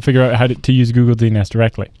kids don't figure out how to use Google DNS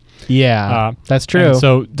directly. Yeah, that's true. And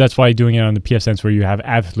so that's why doing it on the pfSense where you have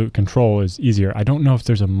absolute control is easier. I don't know if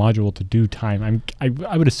there's a module to do time.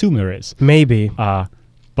 I would assume there is. Maybe.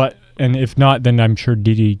 And if not, then I'm sure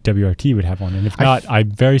DDWRT would have one. And if not, I'm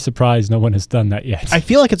very surprised no one has done that yet. I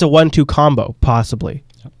feel like it's a 1-2 combo, possibly.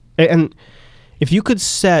 Yep. And if you could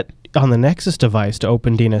set on the Nexus device to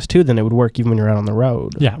open DNS too, then it would work even when you're out on the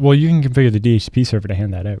road. Yeah, well, you can configure the DHCP server to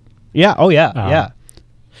hand that out. Yeah, yeah.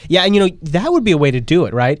 Yeah, and that would be a way to do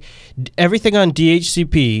it, right? Everything on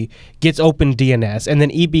DHCP gets open DNS, and then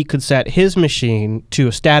EB could set his machine to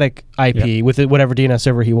a static IP with whatever DNS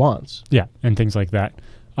server he wants. Yeah, and things like that.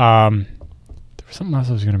 There was something else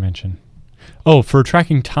I was going to mention. Oh, for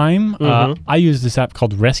tracking time, I use this app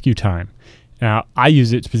called Rescue Time. Now, I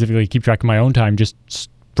use it specifically to keep track of my own time just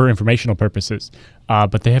for informational purposes.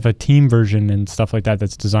 But they have a team version and stuff like that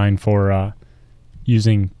that's designed for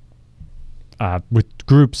using with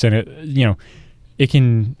groups. And it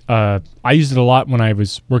can. I used it a lot when I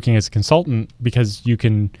was working as a consultant because you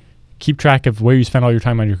can keep track of where you spend all your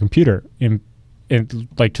time on your computer. In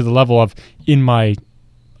to the level of in my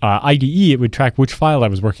IDE, it would track which file I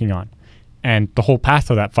was working on and the whole path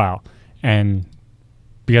of that file. And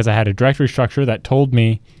because I had a directory structure that told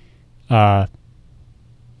me, it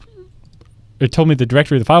told me the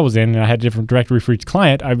directory the file was in, and I had a different directory for each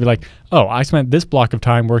client, I'd be like, oh, I spent this block of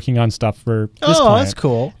time working on stuff for this client. Oh, that's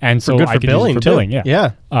cool. And so I could billing use it for billing, yeah.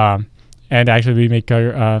 Yeah. And actually we make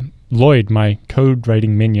Lloyd, my code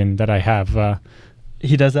writing minion that I have,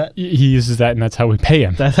 he does that? He uses that, and that's how we pay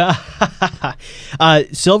him.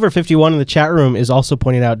 Silver51 in the chat room is also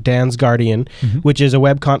pointing out Dan's Guardian, which is a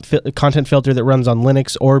web content filter that runs on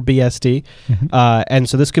Linux or BSD. And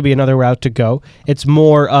so this could be another route to go. It's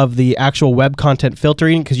more of the actual web content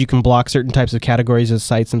filtering because you can block certain types of categories as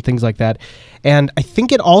sites and things like that. And I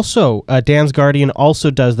think it also, Dan's Guardian also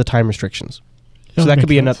does the time restrictions. So that could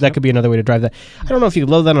be another way to drive that. I don't know if you could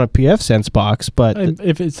load that on a pfSense box, but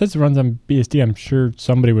if it says it runs on BSD, I'm sure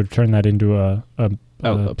somebody would turn that into a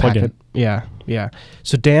plugin. Yeah.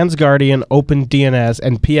 So Dan's Guardian, OpenDNS,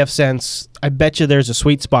 and pfSense. I bet you there's a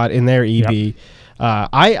sweet spot in there, EB. Yep.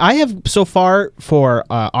 I have so far for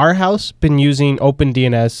our house been using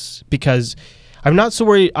OpenDNS because I'm not so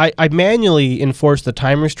worried. I manually enforce the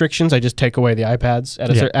time restrictions. I just take away the iPads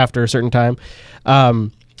after a certain time.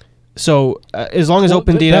 So as long as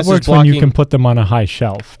OpenDNS that works is blocking, when you can put them on a high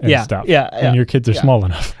shelf and stuff. And your kids are small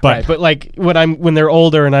enough. But right, but like when they're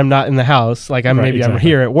older and I'm not in the house, like I'm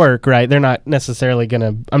here at work, right? They're not necessarily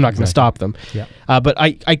I'm not gonna stop them. Yeah. But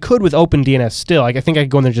I could with OpenDNS still. Like I think I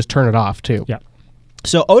could go in there and just turn it off too. Yeah.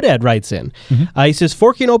 So Oded writes in. He says,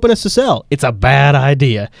 forking OpenSSL, it's a bad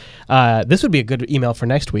idea. This would be a good email for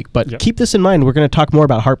next week, but keep this in mind. We're going to talk more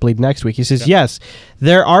about Heartbleed next week. He says, yes,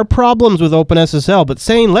 there are problems with OpenSSL, but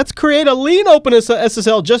saying let's create a lean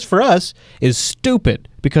OpenSSL just for us is stupid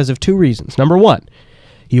because of two reasons. Number one,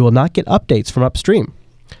 you will not get updates from upstream,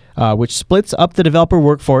 which splits up the developer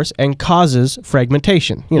workforce and causes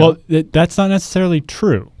fragmentation. That's not necessarily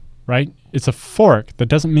true, right? It's a fork. That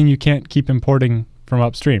doesn't mean you can't keep importing from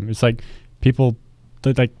upstream. It's like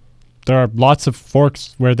there are lots of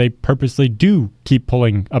forks where they purposely do keep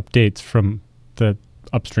pulling updates from the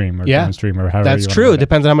upstream or downstream or however. That's true. It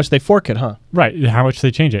depends on how much they fork it, huh? Right. How much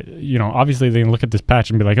they change it. Obviously they can look at this patch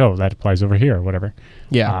and be like, oh, that applies over here or whatever.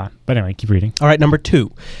 Yeah. But anyway, keep reading. All right, number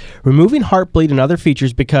 2. Removing Heartbleed and other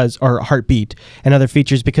features Heartbeat and other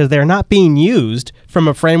features because they're not being used from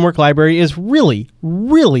a framework library is really,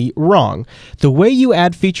 really wrong. The way you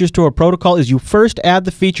add features to a protocol is you first add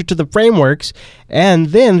the feature to the frameworks and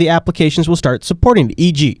then the applications will start supporting it.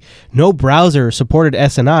 E.g., no browser supported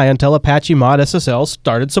AES-NI until Apache Mod SSL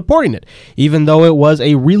started supporting it, even though it was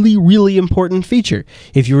a really, really important feature.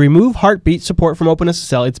 If you remove Heartbeat support from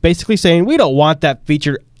OpenSSL, it's basically saying we don't want that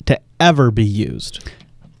feature to ever be used.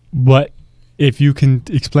 But if you can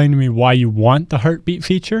explain to me why you want the Heartbeat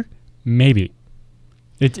feature, maybe.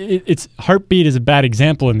 It's Heartbeat is a bad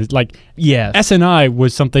example, and it's like AES-NI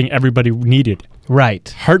was something everybody needed. Right.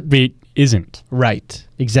 Heartbeat isn't. Right.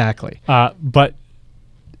 Exactly. But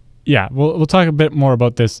yeah, we'll talk a bit more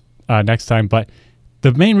about this next time. But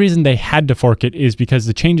the main reason they had to fork it is because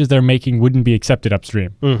the changes they're making wouldn't be accepted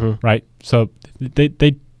upstream. Right. So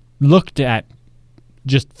they looked at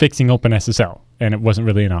just fixing OpenSSL, and it wasn't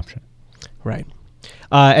really an option. Right.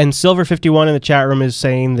 And Silver51 in the chat room is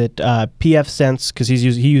saying that pfSense, because he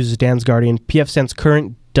uses Dan's Guardian, pfSense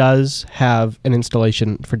current does have an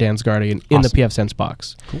installation for Dan's Guardian in the pfSense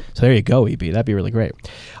box. Cool. So there you go, EB. That'd be really great.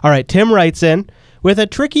 All right, Tim writes in with a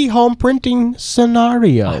tricky home printing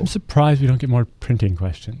scenario. I'm surprised we don't get more printing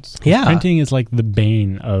questions. Yeah. Printing is like the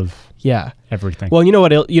bane of everything. Well, you know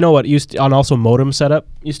what used to, on also modem setup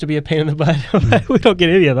used to be a pain in the butt. We don't get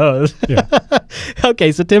any of those. Yeah.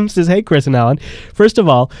 Okay, so Tim says, hey, Chris and Alan. First of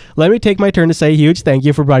all, let me take my turn to say a huge thank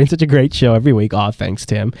you for providing such a great show every week. Aw, thanks,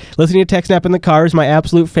 Tim. Listening to TechSNAP in the car is my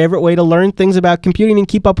absolute favorite way to learn things about computing and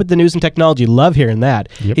keep up with the news and technology. Love hearing that.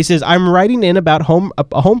 Yep. He says, I'm writing in about a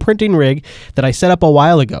home printing rig that I set up a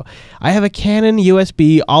while ago. I have a Canon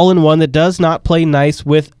USB all-in-one that does not play nice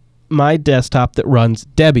with my desktop that runs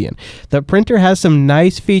Debian. The printer has some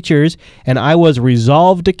nice features and I was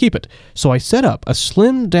resolved to keep it. So I set up a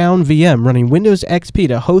slimmed down VM running Windows XP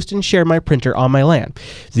to host and share my printer on my LAN.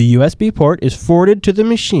 The USB port is forwarded to the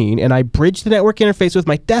machine and I bridge the network interface with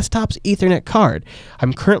my desktop's Ethernet card.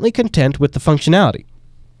 I'm currently content with the functionality.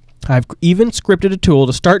 I've even scripted a tool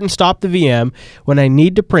to start and stop the VM when I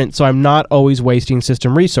need to print so I'm not always wasting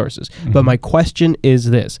system resources. But my question is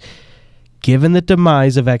this. Given the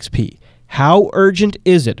demise of XP, how urgent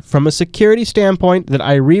is it from a security standpoint that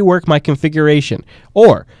I rework my configuration?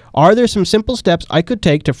 Or are there some simple steps I could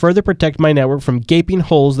take to further protect my network from gaping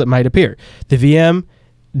holes that might appear? The VM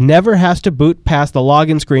never has to boot past the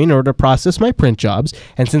login screen in order to process my print jobs,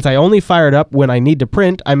 and since I only fire it up when I need to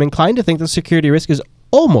print, I'm inclined to think the security risk is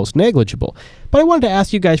almost negligible. But I wanted to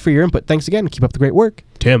ask you guys for your input. Thanks again. Keep up the great work.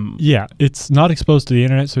 Tim. Yeah, it's not exposed to the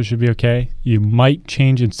internet, so it should be okay. You might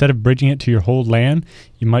change, instead of bridging it to your whole LAN,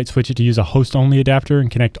 you might switch it to use a host-only adapter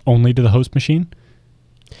and connect only to the host machine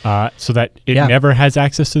so that it never has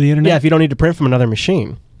access to the internet. Yeah, if you don't need to print from another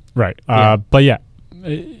machine. Right. But yeah,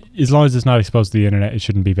 as long as it's not exposed to the internet, it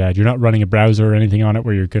shouldn't be bad. You're not running a browser or anything on it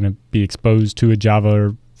where you're going to be exposed to a Java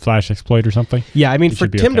or Flash exploit or something. Yeah, I mean, for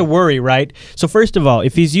Tim to worry, right? So first of all,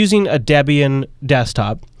 if he's using a Debian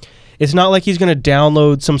desktop, it's not like he's going to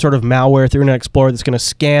download some sort of malware through Internet Explorer that's going to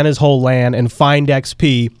scan his whole LAN and find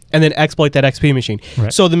XP and then exploit that XP machine.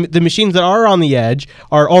 Right. So the machines that are on the edge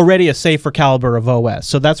are already a safer caliber of OS.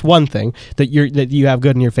 So that's one thing that you have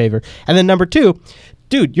good in your favor. And then number 2,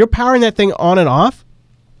 dude, you're powering that thing on and off.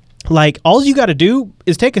 Like, all you got to do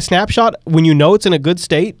is take a snapshot when you know it's in a good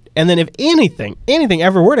state, and then if anything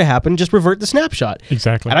ever were to happen, just revert the snapshot.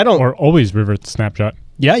 Exactly. And or always revert the snapshot.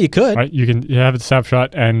 Yeah, you could. Right? You have a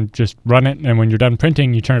snapshot and just run it, and when you're done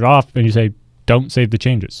printing, you turn it off and you say, don't save the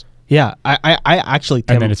changes. Yeah, I actually,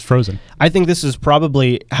 Tim, and then it's frozen. I think this is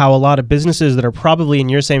probably how a lot of businesses that are probably in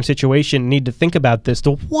your same situation need to think about this.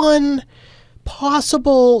 The one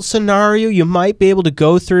possible scenario you might be able to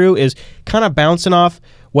go through is kind of bouncing off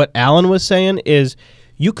what Alan was saying is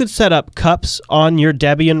you could set up cups on your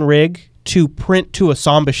Debian rig to print to a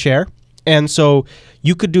Samba share. And so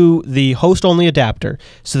you could do the host-only adapter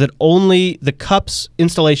so that only the cups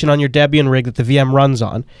installation on your Debian rig that the VM runs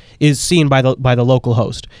on is seen by the local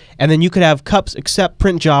host. And then you could have cups accept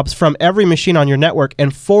print jobs from every machine on your network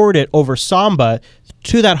and forward it over Samba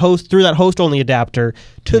to that host through that host-only adapter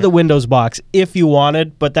to the Windows box if you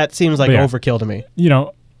wanted, but that seems like overkill to me. You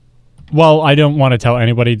know, well, I don't want to tell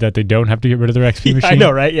anybody that they don't have to get rid of their XP machine. I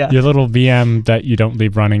know, right? Yeah. Your little VM that you don't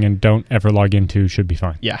leave running and don't ever log into should be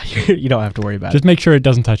fine. Yeah, you don't have to worry about it. Just make sure it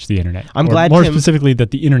doesn't touch the internet. I'm glad more specifically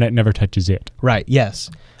that the internet never touches it. Right,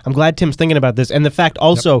 yes. I'm glad Tim's thinking about this. And the fact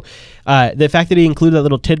also, the fact that he included that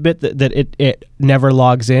little tidbit that it never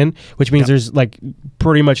logs in, which means there's like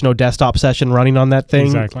pretty much no desktop session running on that thing.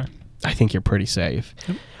 Exactly. I think you're pretty safe.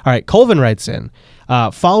 All right, Colvin writes in,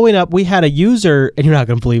 following up, we had a user, and you're not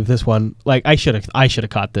going to believe this one. Like I should have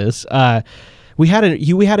caught this. We had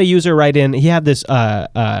a user write in. He had this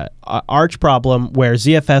Arch problem where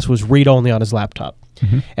ZFS was read only on his laptop.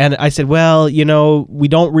 Mm-hmm. And I said, well, you know, we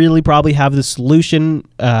don't really probably have the solution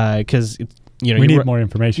because we need more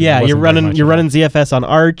information. Yeah, you're running ZFS on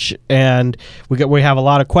Arch, and we have a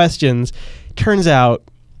lot of questions. Turns out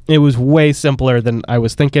it was way simpler than I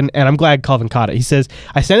was thinking, and I'm glad Calvin caught it. He says,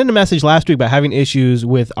 I sent in a message last week about having issues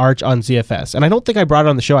with Arch on ZFS, and I don't think I brought it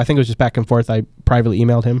on the show. I think it was just back and forth. I privately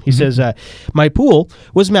emailed him. He says, my pool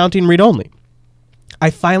was mounting read-only. I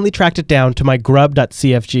finally tracked it down to my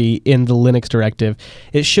grub.cfg in the Linux directive.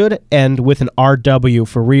 It should end with an RW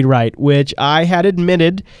for read-write, which I had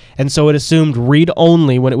admitted, and so it assumed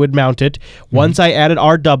read-only when it would mount it. Once I added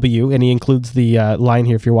RW, and he includes the line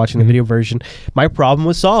here if you're watching the video version, my problem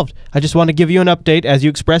was solved. I just want to give you an update as you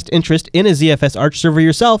expressed interest in a ZFS Arch server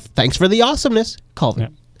yourself. Thanks for the awesomeness, Colvin. Yeah.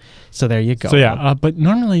 So there you go. So yeah, but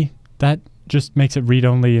normally that just makes it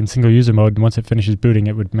read-only in single-user mode, and once it finishes booting,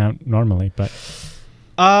 it would mount normally, but...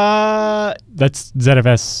 that's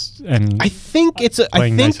ZFS, and I think it's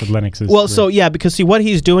nice with Linux. Because see what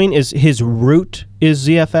he's doing is his root is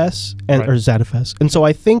ZFS or ZFS, and so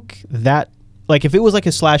I think that like if it was like a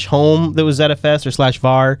 /home that was ZFS or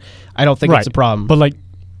 /var, I don't think it's a problem. But like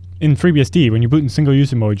in FreeBSD, when you boot in single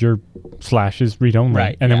user mode, your / is read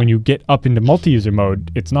only, and then when you get up into multi-user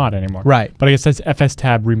mode, it's not anymore. Right. But I guess that's FS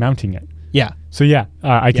tab remounting it. Yeah. So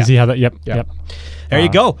I can see how that. Yep. There you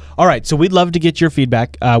go. All right, so we'd love to get your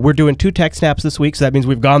feedback. We're doing 2 tech snaps this week, so that means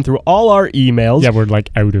we've gone through all our emails. Yeah, we're like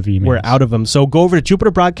out of emails. We're out of them. So go over to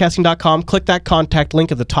jupiterbroadcasting.com, click that contact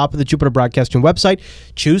link at the top of the Jupiter Broadcasting website,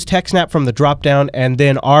 choose TechSNAP from the drop-down, and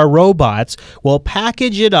then our robots will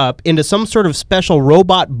package it up into some sort of special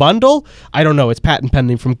robot bundle. I don't know. It's patent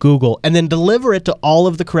pending from Google, and then deliver it to all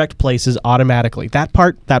of the correct places automatically. That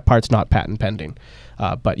part's not patent pending.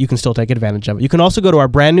 But you can still take advantage of it. You can also go to our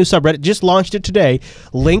brand new subreddit, just launched it today,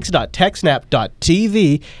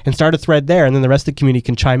 links.techsnap.tv, and start a thread there, and then the rest of the community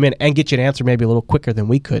can chime in and get you an answer maybe a little quicker than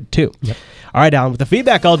we could, too. Yep. All right, Alan, with the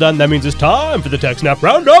feedback all done, that means it's time for the TechSNAP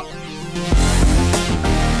Roundup.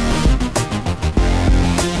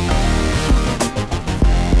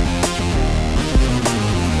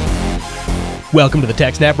 Welcome to the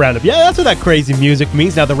TechSNAP Roundup. Yeah, that's what that crazy music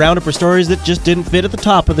means. Now, the Roundup are stories that just didn't fit at the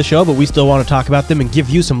top of the show, but we still want to talk about them and give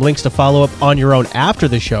you some links to follow up on your own after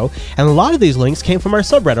the show. And a lot of these links came from our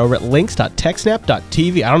subreddit over at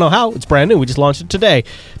links.techsnap.tv. I don't know how. It's brand new. We just launched it today.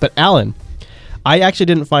 But, Alan, I actually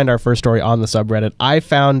didn't find our first story on the subreddit. I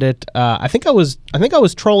found it. I think I was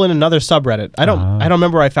trolling another subreddit. I don't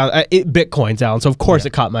remember where I found it. Bitcoins, Alan. So of course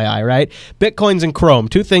it caught my eye, right? Bitcoins and Chrome,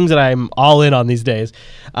 2 things that I'm all in on these days.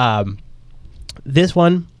 This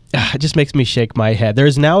one just makes me shake my head. There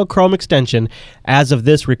is now a Chrome extension, as of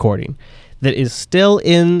this recording, that is still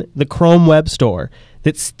in the Chrome Web Store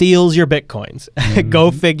that steals your Bitcoins. Go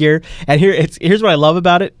figure. And here's what I love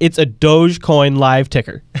about it. It's a Dogecoin live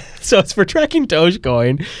ticker. So it's for tracking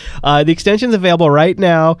Dogecoin. The extension's available right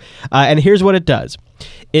now. And here's what it does.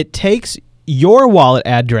 It takes your wallet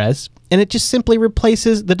address and it just simply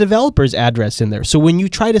replaces the developer's address in there. So when you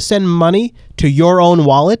try to send money to your own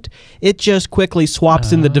wallet, it just quickly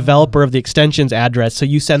swaps in the developer of the extension's address, so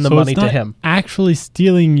you send the money to him. Actually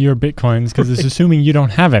stealing your Bitcoins, because it's assuming you don't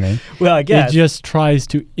have any. Well, I guess. It just tries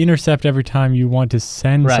to intercept every time you want to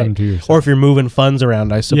send some to yourself. Or if you're moving funds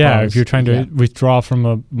around, I suppose. Yeah, if you're trying to withdraw from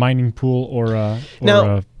a mining pool or a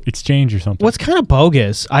exchange or something. What's kind of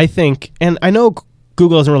bogus, I think, and I know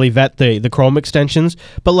Google doesn't really vet the Chrome extensions,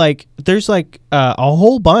 but like there's like a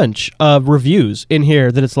whole bunch of reviews in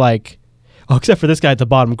here that it's like, oh, except for this guy at the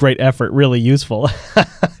bottom, great effort, really useful.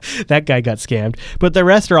 That guy got scammed. But the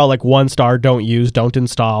rest are all like 1 star, don't use, don't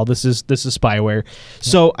install. This is spyware.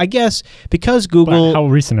 So I guess because Google, But how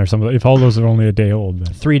recent are some of them? If all those are only a day old,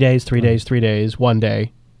 then 3 days, 3 days, 3 days, 1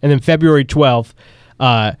 day, and then February 12th,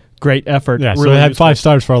 great effort. yeah, so really they had useful. 5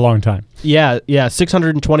 stars for a long time. Yeah,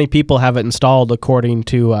 620 people have it installed according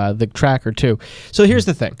to the tracker too. So here's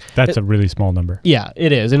the thing. That's a really small number. Yeah,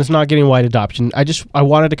 it is, and it's not getting wide adoption. I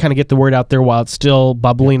wanted to kind of get the word out there while it's still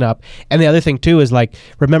bubbling up. And the other thing too is like,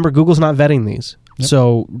 remember, Google's not vetting these,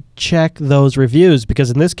 so check those reviews,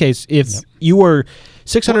 because in this case, if you were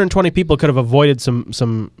 620 people could have avoided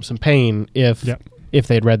some pain if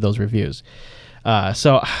they had read those reviews.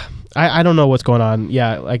 So I don't know what's going on.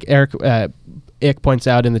 Yeah, like Eric Ick points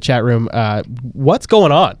out in the chat room, what's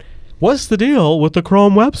going on? What's the deal with the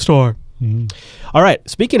Chrome Web Store? Mm-hmm. All right,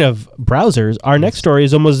 speaking of browsers, our next story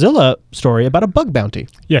is a Mozilla story about a bug bounty.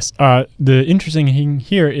 Yes, the interesting thing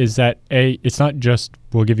here is that it's not just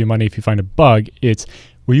we'll give you money if you find a bug, it's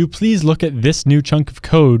will you please look at this new chunk of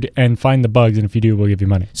code and find the bugs, and if you do, we'll give you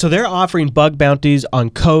money. So they're offering bug bounties on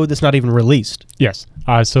code that's not even released. Yes.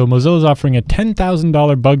 So Mozilla's offering a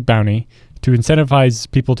 $10,000 bug bounty to incentivize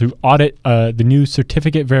people to audit the new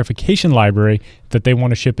certificate verification library that they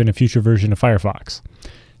want to ship in a future version of Firefox.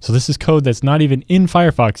 So this is code that's not even in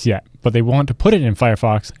Firefox yet, but they want to put it in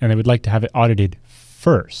Firefox, and they would like to have it audited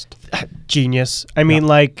first. Genius. I mean,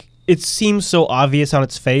 like, it seems so obvious on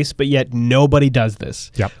its face, but yet nobody does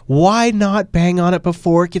this. Yep. Why not bang on it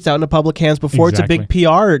before it gets out into public hands, before it's a big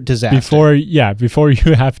PR disaster? Before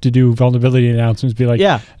you have to do vulnerability announcements, be like,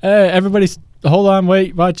 everybody's, hold on,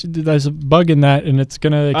 wait, watch, there's a bug in that, and it's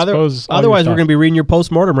going to expose Otherwise, we're going to be reading your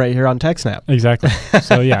postmortem right here on TechSNAP. Exactly.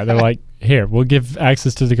 So, yeah, they're like, here, we'll give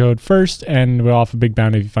access to the code first, and we'll offer a big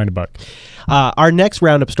bounty if you find a bug. Our next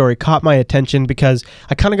roundup story caught my attention because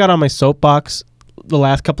I kind of got on my soapbox the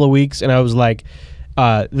last couple of weeks, and I was like,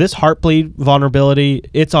 this Heartbleed vulnerability,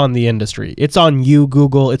 it's on the industry. It's on you,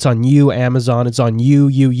 Google. It's on you, Amazon. It's on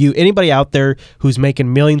you. Anybody out there who's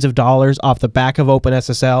making millions of dollars off the back of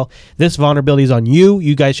OpenSSL, this vulnerability is on you.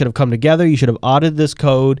 You guys should have come together. You should have audited this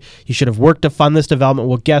code. You should have worked to fund this development.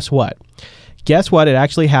 Well, guess what? Guess what? It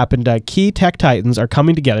actually happened. Key tech titans are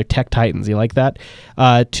coming together. Tech titans, you like that?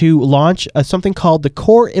 To launch something called the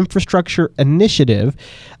Core Infrastructure Initiative.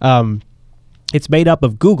 It's made up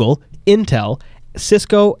of Google, Intel,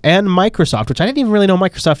 Cisco, and Microsoft, which I didn't even really know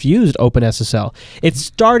Microsoft used OpenSSL. It's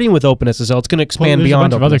starting with OpenSSL. It's going to expand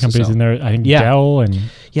beyond OpenSSL. There's a bunch of other companies in there. I think Dell and a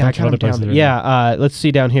bunch of other places. Let's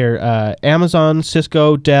see down here. Amazon,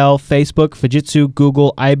 Cisco, Dell, Facebook, Fujitsu,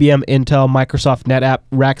 Google, IBM, Intel, Microsoft, NetApp,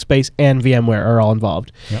 Rackspace, and VMware are all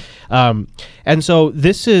involved. Yep. And so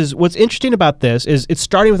this is, what's interesting about this is it's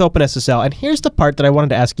starting with OpenSSL. And here's the part that I wanted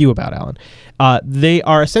to ask you about, Alan. They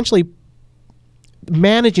are essentially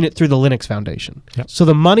managing it through the Linux Foundation. Yep. So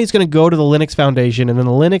the money's going to go to the Linux Foundation, and then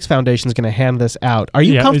the Linux Foundation is going to hand this out. Are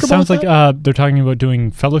you comfortable with that? It sounds like they're talking about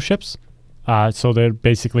doing fellowships. So they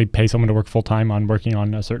basically pay someone to work full-time on working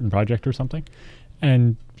on a certain project or something.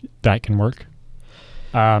 And that can work.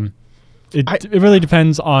 It really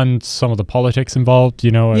depends on some of the politics involved.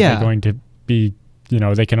 Are they going to be,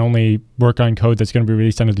 they can only work on code that's going to be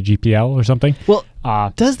released under the GPL or something? Well,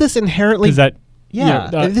 does this inherently...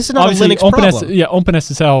 this is not a Linux problem.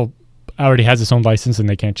 OpenSSL already has its own license, and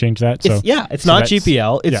they can't change that. It's not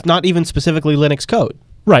GPL. It's not even specifically Linux code.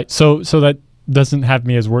 Right. So that doesn't have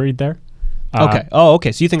me as worried there. Okay.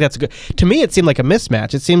 Okay. So you think that's good? To me, it seemed like a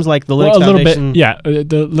mismatch. It seems like the Linux Foundation...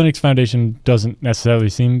 The Linux Foundation doesn't necessarily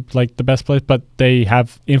seem like the best place, but they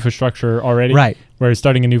have infrastructure already. Right. Whereas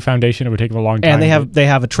starting a new foundation, it would take them a long time. And they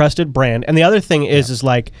have a trusted brand. And the other thing is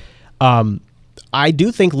like... I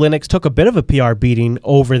do think Linux took a bit of a PR beating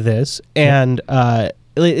over this, and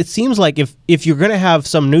it seems like if you're going to have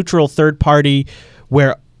some neutral third party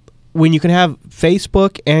when you can have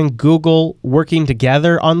Facebook and Google working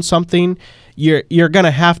together on something, you're going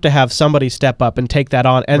to have somebody step up and take that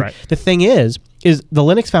on. And the thing is the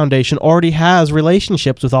Linux Foundation already has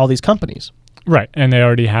relationships with all these companies. Right, and they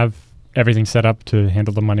already have everything set up to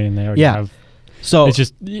handle the money, and they already have... So it's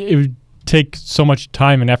just... It would take so much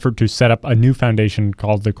time and effort to set up a new foundation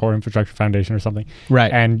called the Core Infrastructure Foundation or something.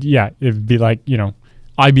 Right. And it'd be like,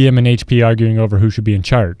 IBM and HP arguing over who should be in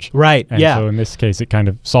charge. Right. And so in this case, it kind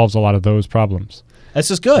of solves a lot of those problems.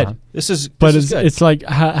 This is good. This is good. It's like,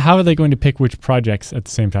 how are they going to pick which projects at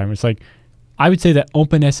the same time? It's like, I would say that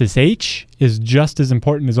OpenSSH is just as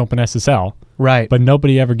important as OpenSSL, Right. but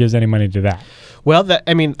nobody ever gives any money to that. Well,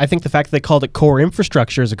 I think the fact that they called it core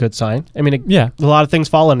infrastructure is a good sign. I mean, Yeah. a lot of things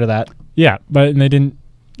fall under that. Yeah, but they didn't.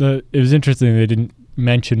 It was interesting they didn't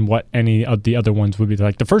mention what any of the other ones would be.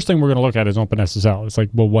 Like, the first thing we're going to look at is OpenSSL. It's like,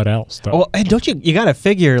 well, what else, though? Well, and don't you got to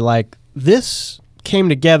figure, like, this came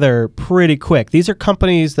together pretty quick. These are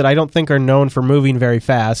companies that I don't think are known for moving very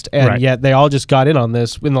fast, and Right. yet they all just got in on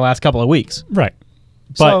this in the last couple of weeks. Right.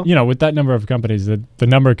 So- But, with that number of companies, the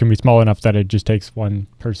number can be small enough that it just takes one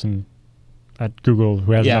person at Google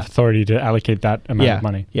who has Yeah. enough authority to allocate that amount of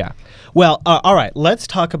money. Yeah. Well, all right. Let's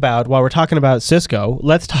talk about, while we're talking about Cisco,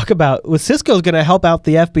 let's talk about, Cisco's going to help out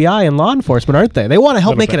the FBI and law enforcement, aren't they? They want to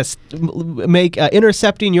help make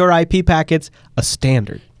intercepting your IP packets a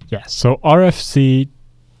standard. Yeah. So RFC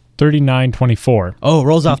 3924, Oh,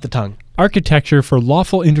 rolls off the tongue. Architecture for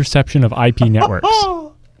Lawful Interception of IP Networks.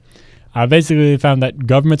 Basically, they found that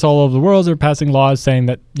governments all over the world are passing laws saying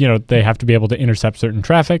that, they have to be able to intercept certain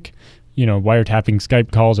traffic, wiretapping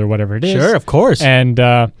Skype calls or whatever it is. Sure, of course. And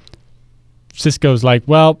Cisco's like,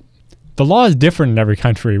 well, the law is different in every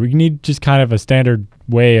country. We need just kind of a standard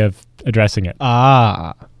way of addressing it.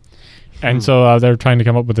 And so they're trying to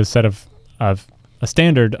come up with a set of a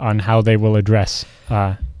standard on how they will address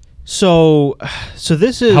So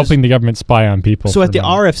this is helping the government spy on people. So for at the them.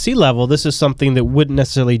 RFC level, this is something that wouldn't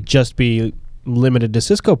necessarily just be limited to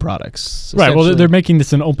Cisco products. Right. Well, essentially. they're making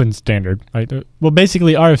this an open standard. Right. Well,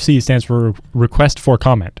 basically, RFC stands for Request for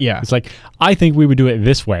Comment. Yeah. It's like, I think we would do it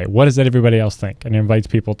this way. What does everybody else think? And it invites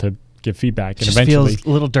people to give feedback. And Just eventually, feels a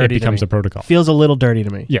little dirty it becomes to me. a protocol. Feels a little dirty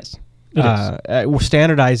to me. Yes. It is. We're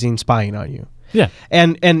standardizing spying on you. Yeah.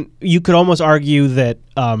 And you could almost argue that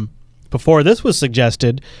before this was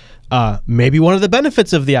suggested, maybe one of the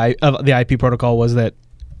benefits of the IP protocol was that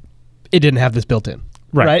it didn't have this built in.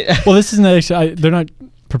 Right. Well, this isn't actually. They're not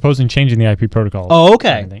proposing changing the IP protocol. Oh, okay.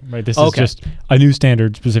 or anything, right. This is just a new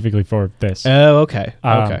standard specifically for this. Oh, okay.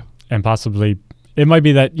 Okay. And possibly it might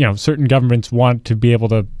be that certain governments want to be able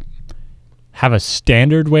to have a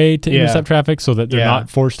standard way to intercept traffic, so that they're not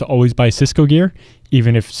forced to always buy Cisco gear,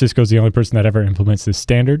 even if Cisco's the only person that ever implements this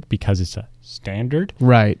standard, because it's a standard.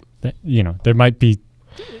 Right. That, there might be.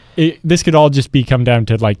 This could all just come down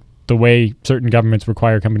to like the way certain governments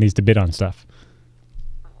require companies to bid on stuff.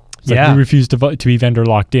 It's like we refuse to be vendor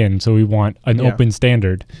locked in, so we want an open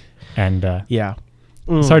standard, and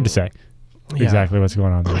it's hard to say exactly what's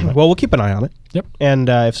going on there. Well, we'll keep an eye on it. Yep. And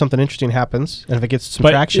if something interesting happens, and if it gets some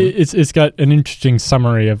But traction, it's got an interesting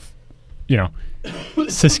summary of,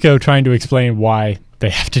 Cisco trying to explain why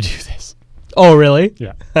they have to do this. Oh, really?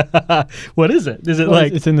 Yeah. What is it? Is it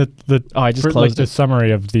like it's in the Oh, I just closed the it.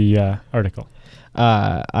 summary of the article.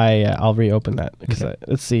 I'll reopen that because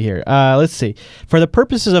let's see here. Let's see. For the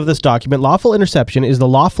purposes of this document, lawful interception is the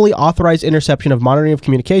lawfully authorized interception of monitoring of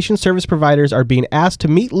communication. Service providers are being asked to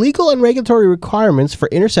meet legal and regulatory requirements for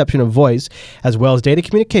interception of voice, as well as data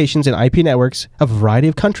communications and IP networks of a variety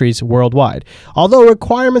of countries worldwide. Although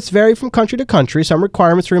requirements vary from country to country, some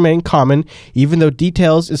requirements remain common, even though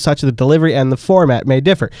details is such that the delivery and the format may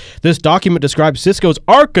differ. This document describes Cisco's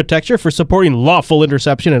architecture for supporting lawful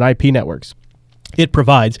interception in IP networks. It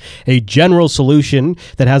provides a general solution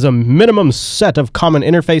that has a minimum set of common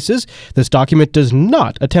interfaces. This document does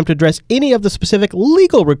not attempt to address any of the specific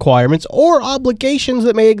legal requirements or obligations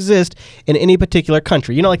that may exist in any particular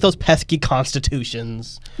country. Like those pesky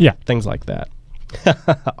constitutions. Yeah. Things like that.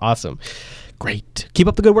 Awesome. Great. Keep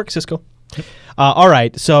up the good work, Cisco. All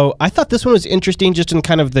right, so I thought this one was interesting just in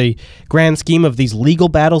kind of the grand scheme of these legal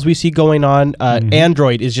battles we see going on.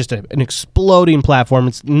 Android is just an exploding platform.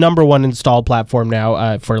 It's #1 installed platform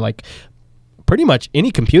now for like pretty much any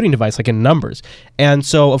computing device, like in numbers. And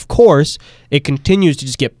so, of course, it continues to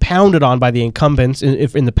just get pounded on by the incumbents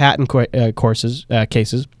in the patent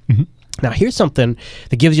cases. Now, here's something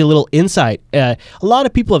that gives you a little insight. A lot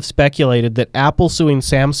of people have speculated that Apple suing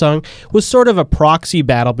Samsung was sort of a proxy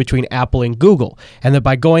battle between Apple and Google, and that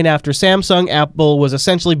by going after Samsung, Apple was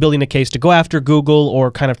essentially building a case to go after Google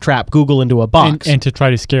or kind of trap Google into a box. And to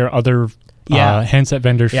try to scare other handset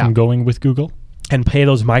vendors from going with Google. And pay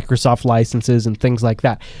those Microsoft licenses and things like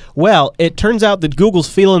that. Well, it turns out that Google's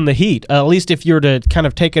feeling the heat, at least if you're to kind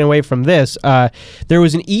of take it away from this. There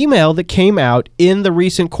was an email that came out in the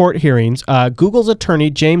recent court hearings. Google's attorney,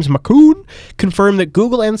 James McCoon, confirmed that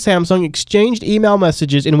Google and Samsung exchanged email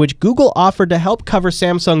messages in which Google offered to help cover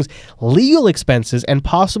Samsung's legal expenses and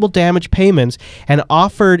possible damage payments, and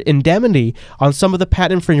offered indemnity on some of the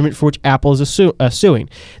patent infringement for which Apple is suing.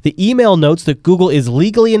 The email notes that Google is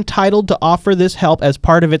legally entitled to offer this help as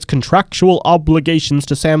part of its contractual obligations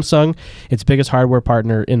to Samsung, its biggest hardware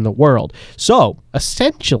partner in the world. So,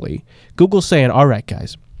 essentially, Google's saying, all right,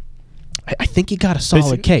 guys, I think you got a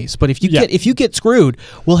solid case, but if you get screwed,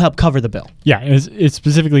 we'll help cover the bill. Yeah, it's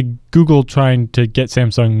specifically Google trying to get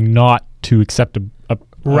Samsung not to accept a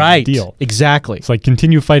deal. Exactly. It's like,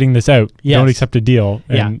 continue fighting this out. Yes. Don't accept a deal.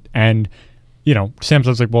 And you know,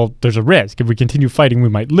 Samsung's like, well, there's a risk. If we continue fighting, we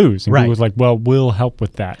might lose. And Google's like, well, we'll help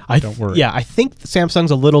with that. Don't worry. Yeah, I think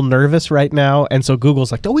Samsung's a little nervous right now, and so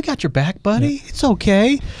Google's like, oh, we got your back, buddy. Yeah. It's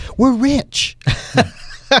okay. We're rich.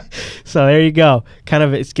 So there you go. Kind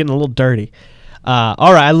of, it's getting a little dirty.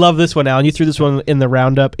 All right, I love this one, Alan. You threw this one in the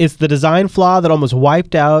roundup. It's the design flaw that almost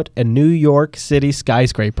wiped out a New York City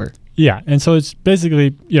skyscraper. Yeah, and so it's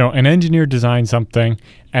basically, you know, an engineer designed something,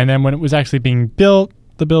 and then when it was actually being built,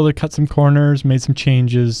 the builder cut some corners, made some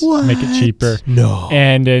changes, make it cheaper. No.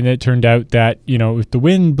 And then it turned out that, you know, if the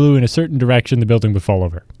wind blew in a certain direction, the building would fall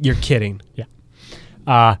over. You're kidding.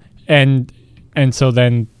 Yeah. And so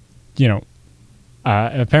then, you know,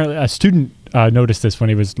 apparently a student noticed this when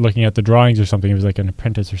he was looking at the drawings or something. He was like an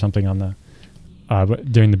apprentice or something on the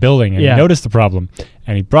doing the building, and he noticed the problem,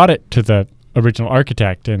 and he brought it to the original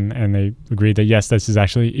architect, and they agreed that yes, this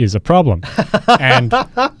is a problem. And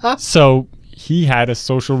so he had a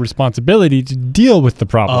social responsibility to deal with the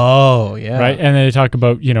problem. Oh, yeah. Right? And then they talk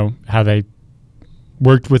about, you know, how they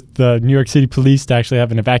worked with the New York City police to actually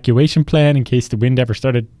have an evacuation plan in case the wind ever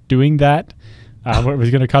started doing that. What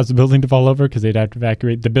was going to cause the building to fall over, because they'd have to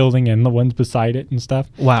evacuate the building and the ones beside it and stuff.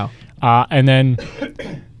 Wow. And then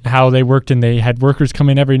how they worked, and they had workers come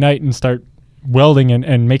in every night and start welding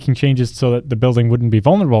and making changes so that the building wouldn't be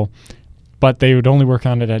vulnerable, but they would only work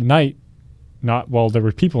on it at night, not while there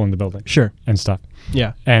were people in the building. Sure. And stuff.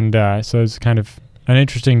 Yeah. And so it's kind of an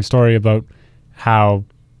interesting story about how,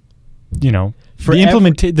 you know,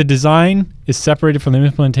 the design is separated from the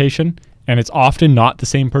implementation, and it's often not the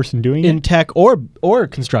same person doing it. In tech or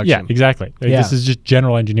construction. Yeah, exactly. Like, this is just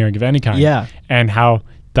general engineering of any kind. Yeah. And how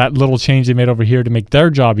that little change they made over here to make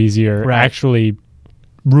their job easier actually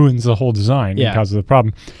ruins the whole design and causes the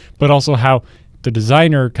problem. But also how the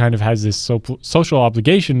designer kind of has this social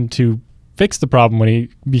obligation to fix the problem when he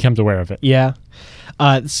becomes aware of it. Yeah.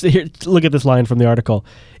 So here, look at this line from the article.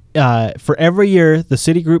 For every year the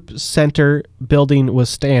Citigroup Center building was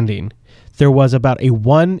standing, there was about a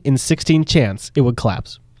 1 in 16 chance it would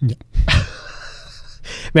collapse. Yeah.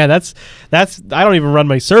 Man, that's I don't even run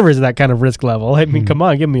my servers at that kind of risk level. I mean, come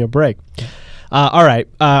on, give me a break. All right,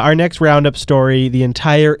 our next roundup story, the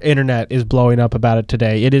entire internet is blowing up about it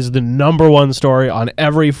today. It is the #1 story on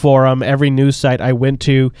every forum, every news site I went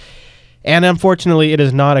to, and unfortunately, it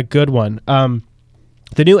is not a good one.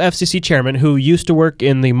 The new FCC chairman, who used to work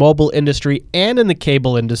in the mobile industry and in the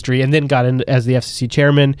cable industry and then got in as the FCC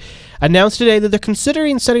chairman, announced today that they're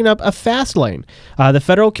considering setting up a fast lane. The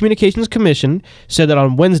Federal Communications Commission said that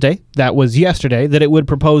on Wednesday, that was yesterday, that it would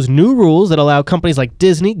propose new rules that allow companies like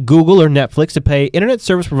Disney, Google, or Netflix to pay internet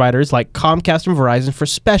service providers like Comcast and Verizon for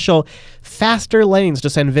special, faster lanes to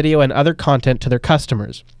send video and other content to their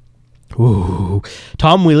customers. Ooh.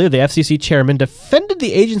 Tom Wheeler, the FCC chairman, defended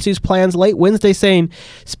the agency's plans late Wednesday, saying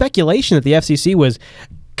speculation that the FCC was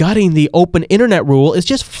gutting the open internet rule is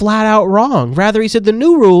just flat out wrong. Rather, he said the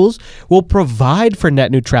new rules will provide for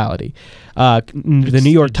net neutrality. The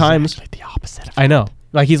New York Times... the opposite of I know.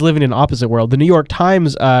 Like, he's living in an opposite world. The New York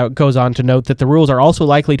Times goes on to note that the rules are also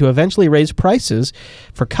likely to eventually raise prices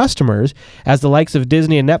for customers, as the likes of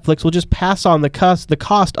Disney and Netflix will just pass on the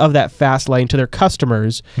cost of that fast lane to their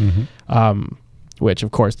customers, which,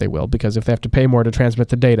 of course, they will, because if they have to pay more to transmit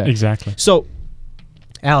the data. Exactly. So,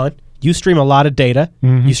 Alan, you stream a lot of data.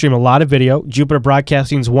 You stream a lot of video. Jupiter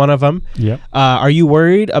Broadcasting's one of them. Yep. Are you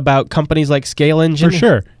worried about companies like Scale Engine? For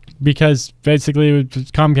sure. Because basically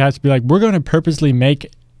Comcast would be like, we're going to purposely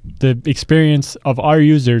make the experience of our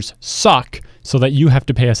users suck so that you have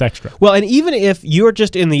to pay us extra. Well, and even if you're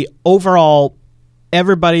just in the overall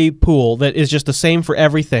everybody pool that is just the same for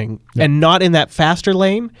everything and not in that faster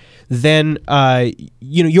lane, then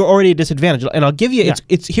you're already at a disadvantage. And I'll give you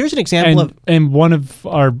here's an example and one of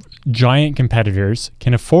our giant competitors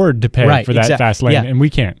can afford to pay for that fast lane, and we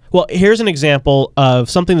can't. Well, here's an example of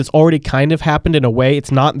something that's already kind of happened in a way.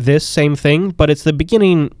 It's not this same thing, but it's the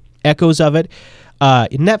beginning echoes of it.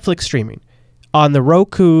 Netflix streaming on the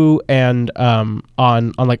Roku and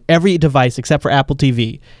on like every device except for Apple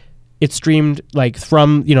TV. It's streamed like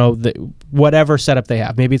from, the whatever setup they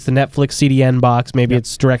have. Maybe it's the Netflix CDN box. Maybe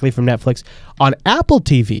it's directly from Netflix. On Apple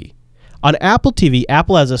TV, On Apple TV,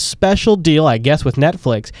 Apple has a special deal, I guess, with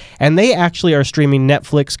Netflix, and they actually are streaming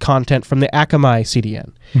Netflix content from the Akamai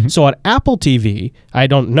CDN. So on Apple TV, I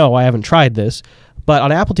don't know, I haven't tried this, but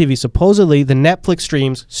on Apple TV, supposedly the Netflix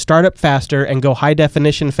streams start up faster and go high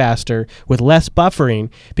definition faster with less buffering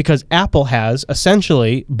because Apple has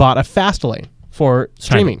essentially bought a fast lane for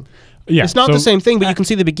streaming. Yeah, it's not the same thing, but you can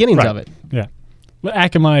see the beginnings of it. Yeah. Well,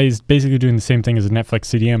 Akamai is basically doing the same thing as a Netflix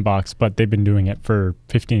CDN box, but they've been doing it for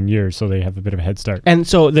 15 years, so they have a bit of a head start. And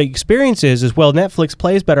so the experience is, well, Netflix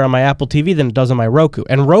plays better on my Apple TV than it does on my Roku.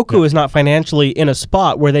 And Roku is not financially in a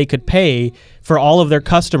spot where they could pay for all of their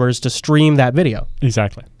customers to stream that video.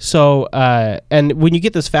 Exactly. So, and when you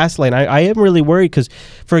get this fast lane, I am really worried because,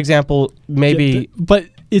 for example, maybe... but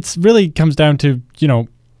it's really comes down to,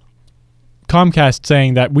 Comcast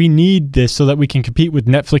saying that we need this so that we can compete with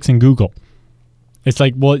Netflix and Google. It's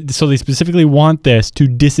like, well, so they specifically want this to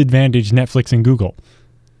disadvantage Netflix and Google,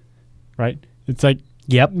 right? It's like,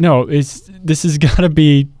 yep, no, this has got to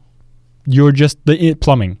be, you're just the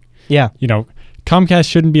plumbing. Yeah. Comcast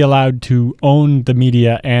shouldn't be allowed to own the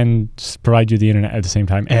media and provide you the internet at the same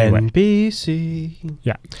time anyway. NBC.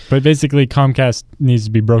 Yeah, but basically Comcast needs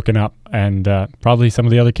to be broken up and probably some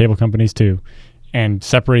of the other cable companies too, and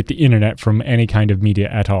separate the internet from any kind of media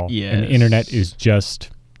at all. Yes. And the internet is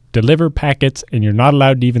just... deliver packets, and you're not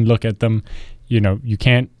allowed to even look at them. You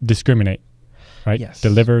can't discriminate, right? Yes.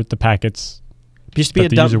 Deliver the packets. Just be a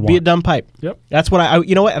dumb pipe. Yep. That's what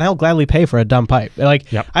you know what? And I'll gladly pay for a dumb pipe.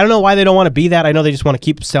 Like, yep. I don't know why they don't want to be that. I know they just want to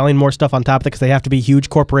keep selling more stuff on top of it because they have to be huge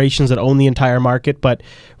corporations that own the entire market. But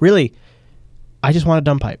really, I just want a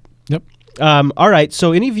dumb pipe. Yep. All right.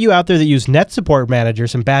 So any of you out there that use Net Support Manager,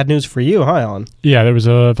 some bad news for you, huh, Alan? Yeah, there was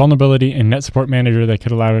a vulnerability in Net Support Manager that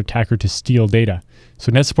could allow an attacker to steal data. So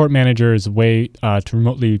Net Support Manager is a way to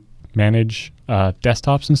remotely manage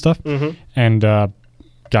desktops and stuff. Mm-hmm. And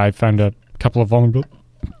guy found a couple of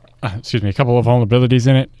vulnerabilities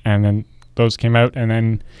in it, and then those came out, and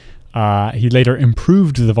then he later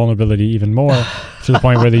improved the vulnerability even more to the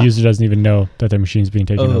point where the user doesn't even know that their machine is being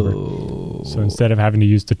taken over. So instead of having to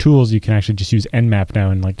use the tools, you can actually just use Nmap now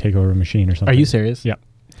and take over a machine or something. Are you serious? Yeah,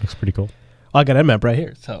 looks pretty cool. I got Nmap right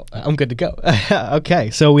here, so I'm good to go. Okay,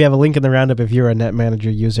 so we have a link in the roundup if you're a Net Manager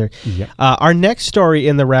user. Yeah. Our next story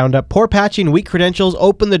in the roundup: poor patching, weak credentials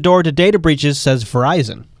open the door to data breaches, says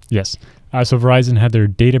Verizon. Yes. So Verizon had their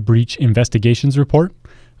data breach investigations report.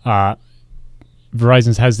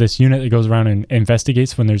 Verizon has this unit that goes around and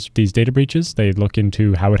investigates when there's these data breaches. They look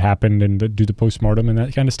into how it happened and do the postmortem and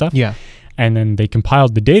that kind of stuff. Yeah. And then they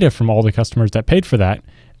compiled the data from all the customers that paid for that,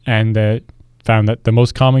 and found that the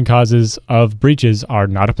most common causes of breaches are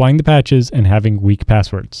not applying the patches and having weak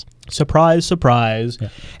passwords. Surprise, surprise. Yeah.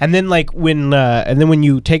 And then when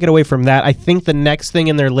you take it away from that, I think the next thing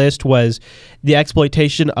in their list was the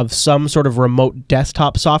exploitation of some sort of remote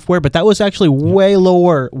desktop software, but that was actually way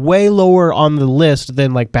lower on the list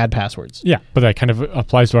than bad passwords. Yeah, but that kind of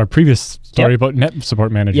applies to our previous story about Net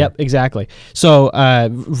Support Manager. Yep, exactly. So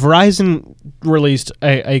Verizon released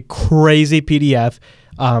a crazy PDF.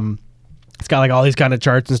 It's got all these kind of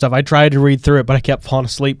charts and stuff. I tried to read through it, but I kept falling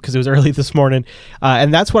asleep because it was early this morning.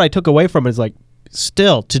 And that's what I took away from it, is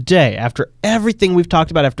still today, after everything we've talked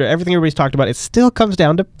about, after everything everybody's talked about, it still comes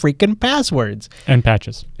down to freaking passwords. And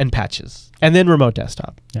patches. And then remote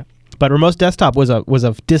desktop. Yeah. But remote desktop was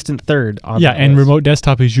a distant third on Yeah, and remote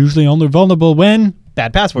desktop is usually only vulnerable when?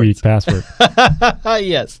 Bad passwords. Weak password.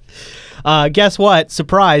 Yes. Guess what?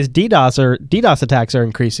 Surprise, DDoS attacks are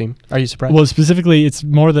increasing. Are you surprised? Well, specifically, it's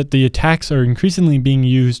more that the attacks are increasingly being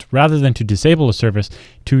used rather than to disable a service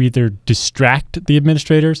to either distract the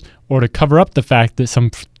administrators or to cover up the fact that some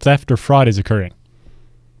theft or fraud is occurring.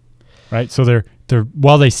 Right? So they're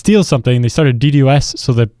while they steal something, they start a DDoS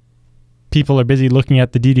so that people are busy looking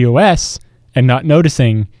at the DDoS and not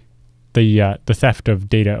noticing the theft of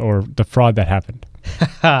data or the fraud that happened.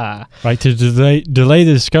 Right, to delay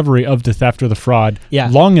the discovery of the theft or the fraud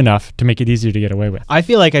long enough to make it easier to get away with. I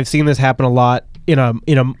feel like I've seen this happen a lot in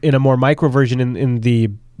a more micro version in the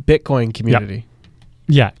Bitcoin community.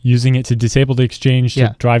 Yeah, using it to disable the exchange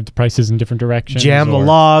to drive the prices in different directions. Jam the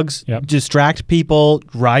logs, distract people,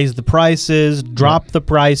 rise the prices, drop the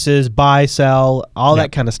prices, buy, sell, all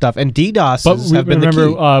that kind of stuff. And DDoS have been the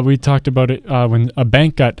key. We talked about it when a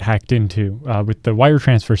bank got hacked into with the wire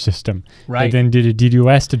transfer system. Right. They then did a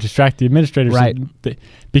DDoS to distract the administrators. Right.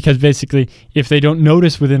 Because basically, if they don't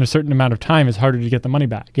notice within a certain amount of time, it's harder to get the money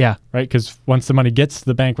back. Yeah. Right? Because once the money gets to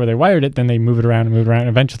the bank where they wired it, then they move it around, and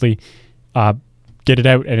eventually get it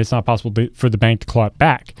out, and it's not possible for the bank to claw it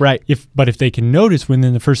back. Right. But if they can notice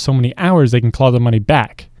within the first so many hours, they can claw the money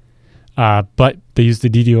back. But they use the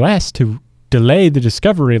DDoS to delay the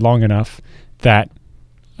discovery long enough that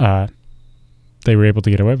they were able to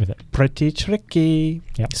get away with it. Pretty tricky.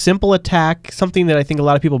 Yep. Simple attack, something that I think a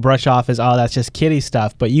lot of people brush off as, oh, that's just kiddie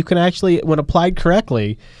stuff. But you can actually, when applied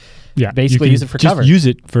correctly, basically use it for cover. Just use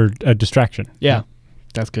it for a distraction. Yeah.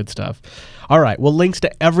 That's good stuff. All right. Well, links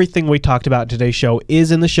to everything we talked about in today's show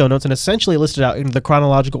is in the show notes and essentially listed out in the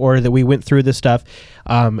chronological order that we went through this stuff,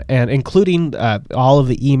 and including all of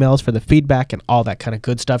the emails for the feedback and all that kind of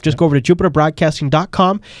good stuff. Just go over to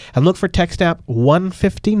jupiterbroadcasting.com and look for TechSNAP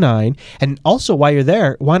 159. And also, while you're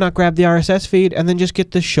there, why not grab the RSS feed and then just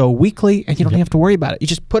get the show weekly, and you don't have to worry about it. You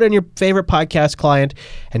just put in your favorite podcast client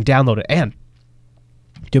and download it. And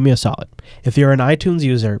do me a solid. If you're an iTunes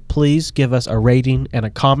user, please give us a rating and a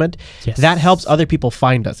comment. Yes. That helps other people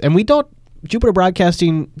find us. And Jupiter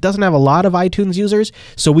Broadcasting doesn't have a lot of iTunes users,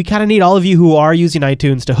 so we kind of need all of you who are using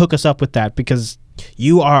iTunes to hook us up with that, because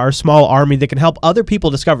you are our small army that can help other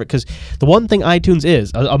people discover it. Because the one thing iTunes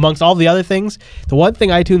is, amongst all the other things, the one thing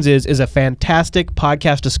iTunes is a fantastic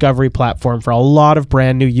podcast discovery platform for a lot of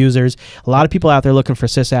brand new users, a lot of people out there looking for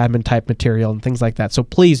sysadmin type material and things like that. So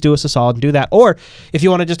please do us a solid and do that. Or if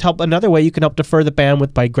you want to just help another way, you can help defer the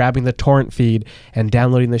bandwidth by grabbing the torrent feed and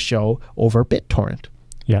downloading the show over BitTorrent.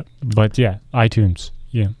 Yeah, but iTunes.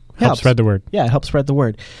 Yeah, helps spread the word. Yeah, it helps spread the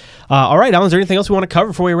word. All right, Alan, is there anything else we want to cover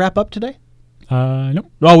before we wrap up today? Nope.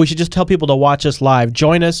 No, we should just tell people to watch us live.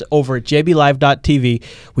 Join us over at jblive.tv.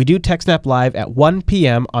 We do TechSNAP live at 1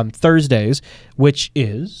 p.m. on Thursdays, which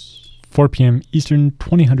is 4 p.m. Eastern,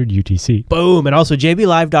 2000 UTC. Boom. And also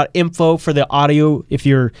jblive.info for the audio. If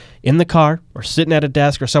you're in the car or sitting at a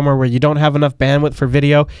desk or somewhere where you don't have enough bandwidth for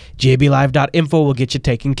video, jblive.info will get you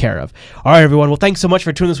taken care of. All right, everyone. Well, thanks so much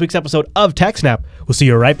for tuning in this week's episode of TechSNAP. We'll see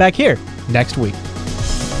you right back here next week.